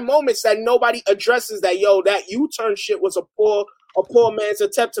many high moments that nobody addresses. That that U-Turn shit was a poor man's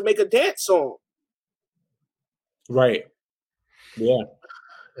attempt to make a dance song. Right. Yeah.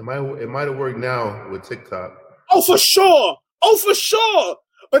 It might have worked now with TikTok. Oh, for sure.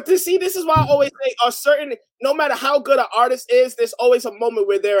 But this is why I always say no matter how good an artist is, there's always a moment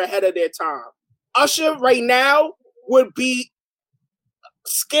where they're ahead of their time. Usher right now would be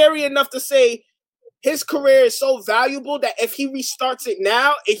scary enough to say his career is so valuable that if he restarts it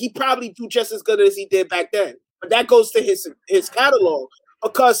now, he probably do just as good as he did back then. But that goes to his catalog,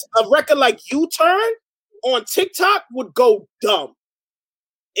 because a record like U-Turn on TikTok would go dumb.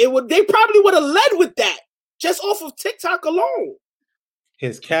 They probably would have led with that just off of TikTok alone.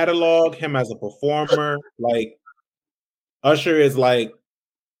 His catalog, him as a performer, like Usher is like,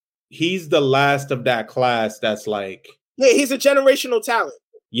 he's the last of that class that's like, yeah, he's a generational talent.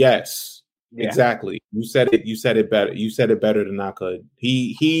 Yes, yeah. Exactly. You said it better. You said it better than I could.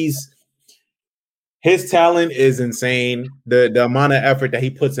 His talent is insane. The amount of effort that he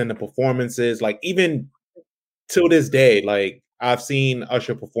puts into performances, like even till this day, like I've seen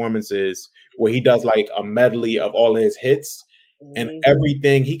Usher performances where he does like a medley of all his hits and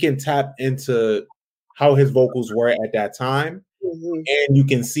everything. He can tap into how his vocals were at that time, and you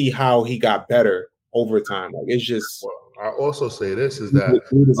can see how he got better over time. Like it's just. Well, I also say this is that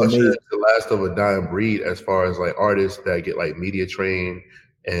Usher is the last of a dying breed as far as like artists that get like media trained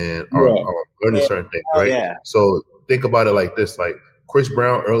and are learning certain things, right? Yeah. So think about it like this: like Chris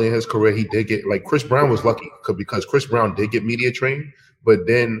Brown, early in his career, he did get like Chris Brown was lucky because Chris Brown did get media trained, but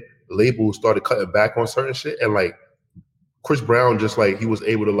then labels started cutting back on certain shit, and like Chris Brown just like he was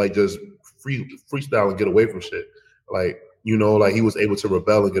able to like just freestyle and get away from shit, like. You know, like he was able to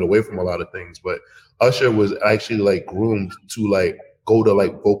rebel and get away from a lot of things. But Usher was actually like groomed to like go to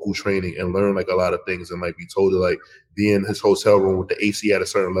like vocal training and learn like a lot of things and like be told to like be in his hotel room with the AC at a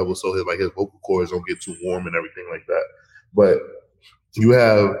certain level so his vocal cords don't get too warm and everything like that. But you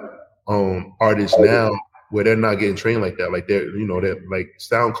have artists now where they're not getting trained like that. Like they're like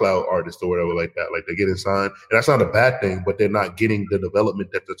SoundCloud artists or whatever like that. Like they're getting signed. And that's not a bad thing, but they're not getting the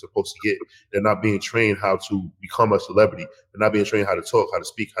development that they're supposed to get. They're not being trained how to become a celebrity. They're not being trained how to talk, how to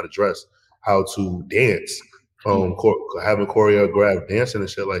speak, how to dress, how to dance, having choreographed dancing and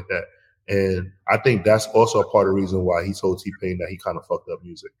shit like that. And I think that's also a part of the reason why he told T-Pain that he kind of fucked up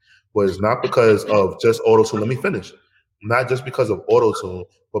music. Was not because of just auto-tune. Let me finish. not just because of auto-tune,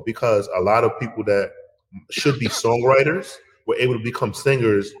 but because a lot of people that should be songwriters were able to become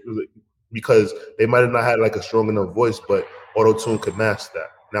singers because they might have not had like a strong enough voice, but auto-tune could mask that.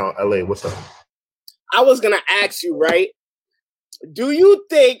 Now, LA, what's up? I was gonna ask you, right? Do you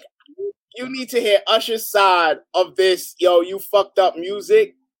think you need to hear Usher's side of this? Yo, you fucked up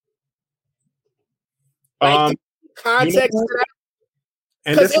music. Like the context to that.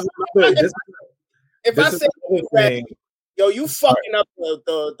 And this is if I say thing, yo, you fucking up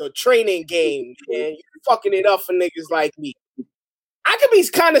the training game, and you fucking it up for niggas like me. I could be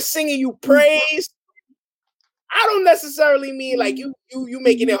kind of singing you praise. I don't necessarily mean like you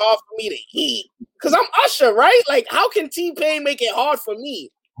making it hard for me to eat, because I'm Usher, right? Like, how can T-Pain make it hard for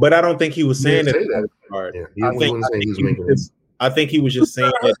me? But I don't think he was saying that hard. Yeah, I think he was just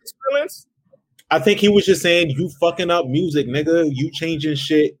saying it. I think he was just saying, you fucking up music, nigga. You changing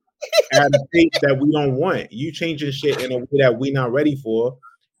shit at a pace that we don't want. You changing shit in a way that we not ready for.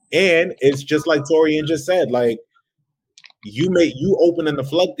 And it's just like Torian just said, like, you opening the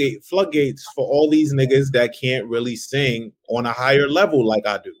floodgates for all these niggas that can't really sing on a higher level like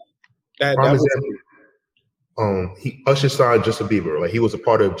I do. Usher signed Justin Bieber. Like, he was a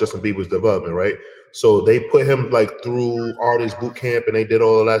part of Justin Bieber's development, right? So they put him like through artist boot camp, and they did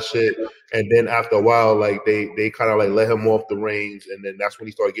all of that shit. And then after a while, like they kind of like let him off the reins, and then that's when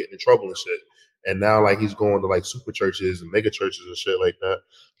he started getting in trouble and shit. And now like he's going to like super churches and mega churches and shit like that.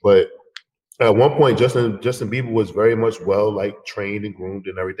 But at one point, Justin Bieber was very much well like trained and groomed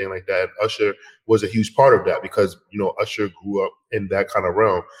and everything like that. And Usher was a huge part of that because, you know, Usher grew up in that kind of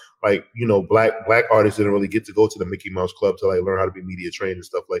realm. Like, you know, black artists didn't really get to go to the Mickey Mouse Club to like learn how to be media trained and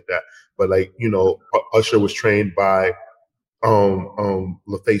stuff like that. But like, you know, Usher was trained by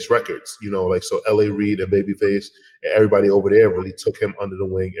LaFace Records, you know, like, so L.A. Reid and Babyface and everybody over there really took him under the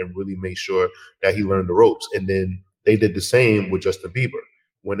wing and really made sure that he learned the ropes. And then they did the same with Justin Bieber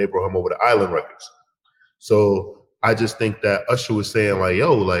when they brought him over to Island Records. So I just think that Usher was saying like,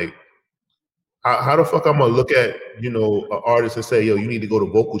 yo, like, how the fuck I'm gonna look at, you know, an artist and say, yo, you need to go to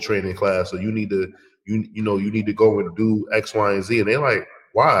vocal training class, or you need to, you need to go and do X, Y, and Z. And they're like,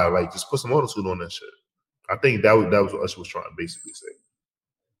 why? Like, just put some auto-tune on that shit. I think that was what Usher was trying to basically say.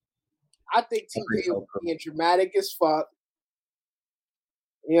 I think T-Pain was being dramatic as fuck.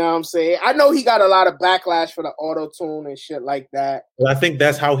 You know what I'm saying? I know he got a lot of backlash for the auto-tune and shit like that. Well, I think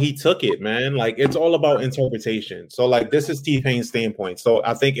that's how he took it, man. Like, it's all about interpretation. So, like, this is T-Pain's standpoint. So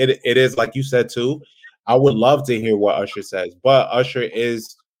I think it is, like you said, too. I would love to hear what Usher says. But Usher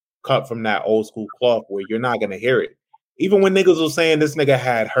is cut from that old school cloth where you're not going to hear it. Even when niggas was saying this nigga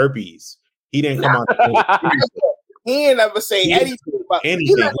had herpes, he didn't come out. He ain't ever say anything about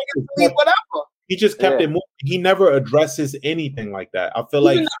anything. Whatever. He just kept it moving. He never addresses anything like that. I feel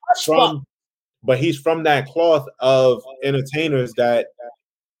like he's from that cloth of entertainers that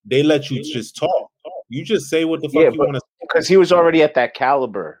they let you just talk. You just say what the fuck you want to say. Because he was already at that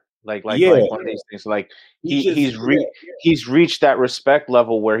caliber. Like one of these things. Like he's reached that respect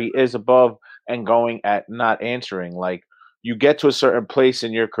level where he is above and going at not answering. Like, you get to a certain place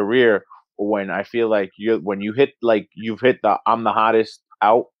in your career when I feel like you've hit the I'm the hottest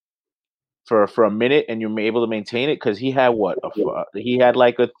out for a minute, and you're able to maintain it, because he had he had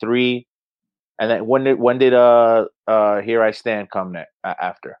like a 3, and then when did Here I Stand come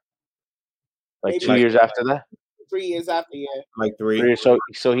after? Like maybe 2 years after that? 3 years after, yeah. Like 3.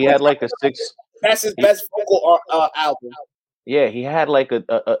 So he had like a 6. That's his best vocal album. Yeah, he had like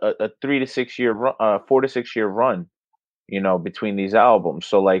a 3 to 6 year run, 4 to 6 year run, you know, between these albums.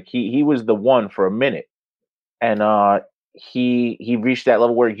 So like he was the one for a minute, and he reached that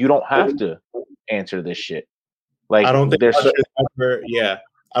level where you don't have to answer this shit. Like, I don't think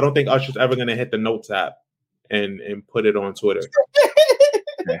I don't think Usher's ever gonna hit the notes app and put it on Twitter.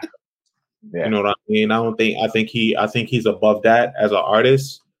 Yeah. You know what I mean? I think he's above that as an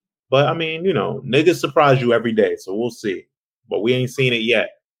artist. But I mean, you know, niggas surprise you every day, so we'll see. But we ain't seen it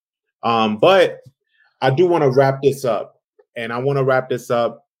yet. But I do want to wrap this up, and I want to wrap this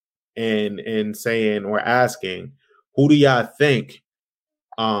up in saying or asking, who do y'all think?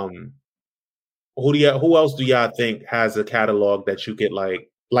 Who else do y'all think has a catalog that you could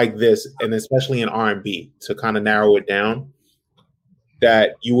like this, and especially in R&B, to kind of narrow it down,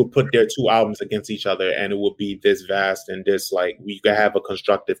 that you would put their 2 albums against each other and it would be this vast and this, like, we could have a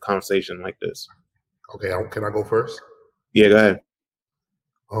constructive conversation like this? Okay, can I go first? Yeah, go ahead.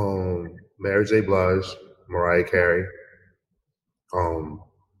 Mary J. Blige, Mariah Carey.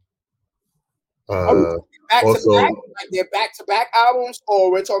 Also, like they're back-to-back albums, or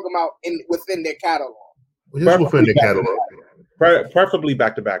we're talking about within their catalog? Just within their catalog. Preferably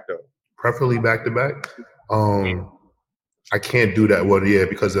back-to-back, though. Preferably back-to-back. I can't do that. Well, yeah,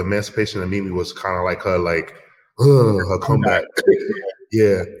 because the Emancipation of Mimi was kind of like her comeback.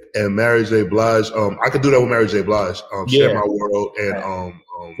 Yeah, and Mary J. Blige. I could do that with Mary J. Blige. Share My World and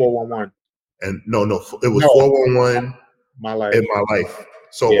 411. And no, it was 411. My Life. In My Life.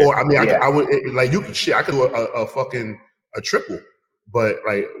 So, Yeah. or I mean, I would like you could shit. I could do a fucking a triple, but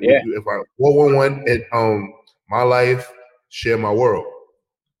like if I 411 and My Life, Share My World,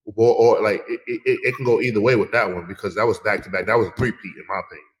 or like it can go either way with that one because that was back to back. That was a three-peat in my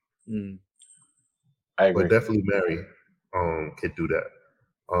opinion. I agree. But definitely Mary could do that.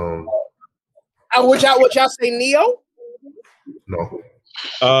 Would y'all say Neo? No.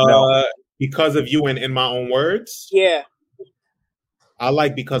 No. Because of You and In My Own Words. Yeah. I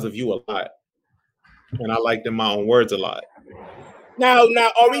like Because of You a lot, and I liked In My Own Words a lot. Now,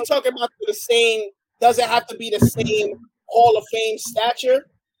 are we talking about the same? Does it have to be the same Hall of Fame stature,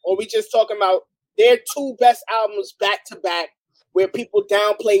 or are we just talking about their two best albums back to back, where people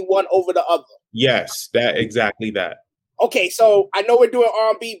downplay one over the other? Yes, exactly that. Okay, so I know we're doing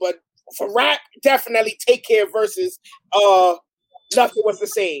R&B, but for rap, definitely Take Care versus Nothing Was the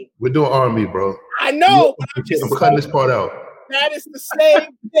Same. We're doing R&B, bro. I know, but I'm cutting this part out. That is the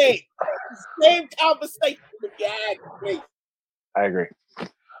same thing. The same conversation. Yeah, I agree.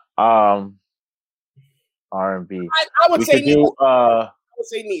 R&B. I would say Neo. I would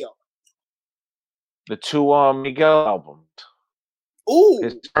say Neo. The two Miguel albums. Ooh.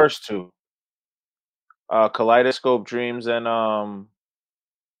 His first two. Kaleidoscope Dreams and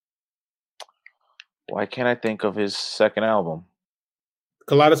why can't I think of his second album?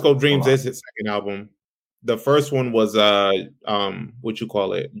 Kaleidoscope Dreams is his second album. The first one was what you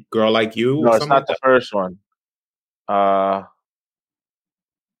call it? Girl Like You? No, it's not the first one.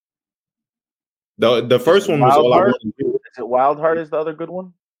 The first one was All I Want to Do. Is it Wild Heart is the other good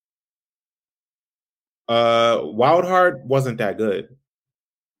one? Wild Heart wasn't that good.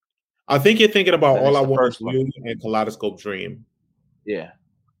 I think you're thinking about All I Want to Do and Kaleidoscope Dream. Yeah.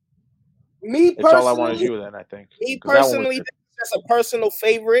 Me personally, it's All I Want Is You then, I think. Me personally, that's a personal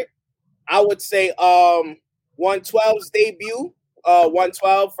favorite. I would say 112's debut,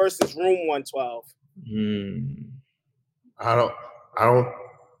 112 versus Room 112.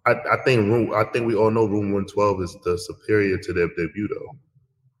 I think we all know Room 112 is the superior to their debut though.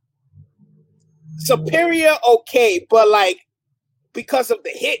 Superior, okay, but like because of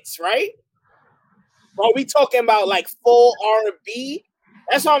the hits, right? Are we talking about like full R&B?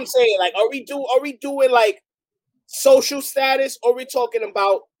 That's what I'm saying. Like, are we doing like social status, or are we talking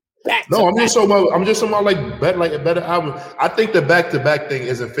about back? No, I'm just talking about like a better album. I think the back to back thing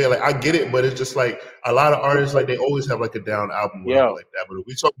isn't fair. Like I get it, but it's just like a lot of artists like they always have like a down album like that. But if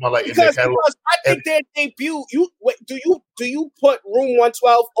we talking about like because I think their debut. Do you put Room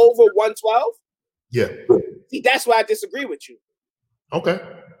 112 over 112? Yeah. See, that's why I disagree with you. Okay.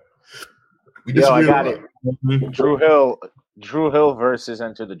 I got it. Drew Hill versus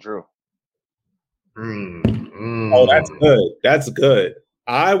Enter the Drew. Oh, that's good. That's good.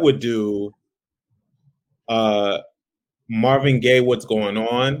 I would do Marvin Gaye, What's Going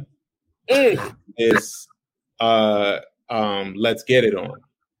On is Let's Get It On.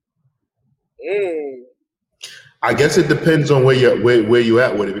 I guess it depends on where you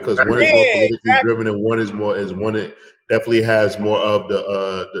at with it, because one is more politically driven and one it definitely has more of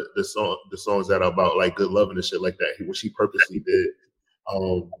the songs that are about like good loving and shit like that, which he purposely did.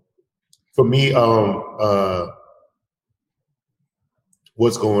 For me,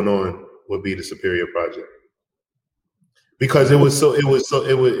 What's Going On would be the superior project, because it was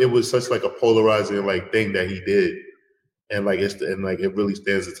such like a polarizing like thing that he did, and like it really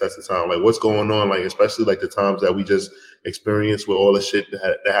stands the test of time. Like What's Going On, like especially like the times that we just experienced with all the shit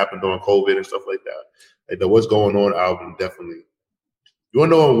that happened during COVID and stuff like that. Like the What's Going On album, definitely. You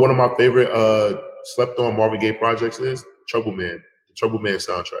want to know what one of my favorite slept on Marvin Gaye projects is? Trouble Man, the Trouble Man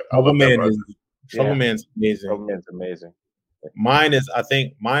soundtrack. Trouble Man's amazing. Trouble Man's amazing. Mine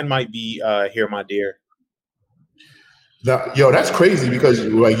might be Hear My Dear. Now, yo, that's crazy because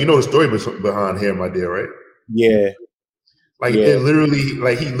like you know the story behind Hear My Dear, right? Yeah. It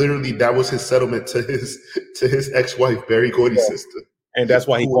literally that was his settlement to his ex-wife Berry Gordy's sister. And that's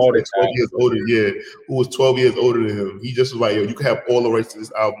why he called it 12 years older, who was 12 years older than him. He just was like, yo, you can have all the rights to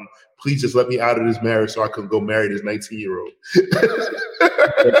this album. Please just let me out of this marriage so I can go marry this 19-year-old.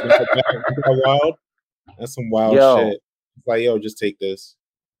 Wild? That's some wild shit. It's like, yo, just take this.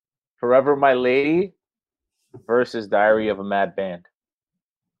 Forever My Lady versus Diary of a Mad Band.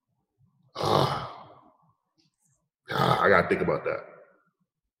 I gotta think about that.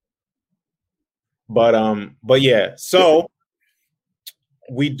 But yeah, so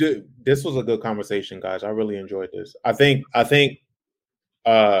we do. This was a good conversation, guys. I really enjoyed this. I think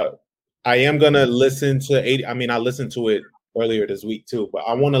I am gonna listen to 80. I mean, I listened to it earlier this week too, but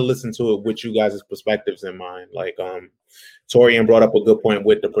I want to listen to it with you guys' perspectives in mind. Like Torian brought up a good point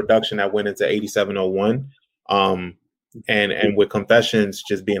with the production that went into 8701. And with Confessions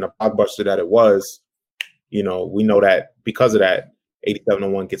just being a blockbuster that it was, we know that because of that,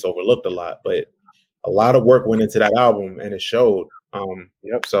 8701 gets overlooked a lot, but a lot of work went into that album and it showed.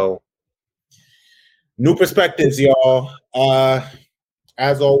 So new perspectives, y'all.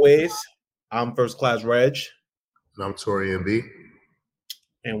 As always, I'm First Class Reg. And I'm Tori MB.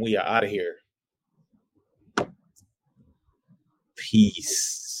 And we are out of here.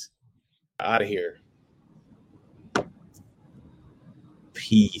 Peace. Out of here.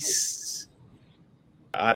 Peace.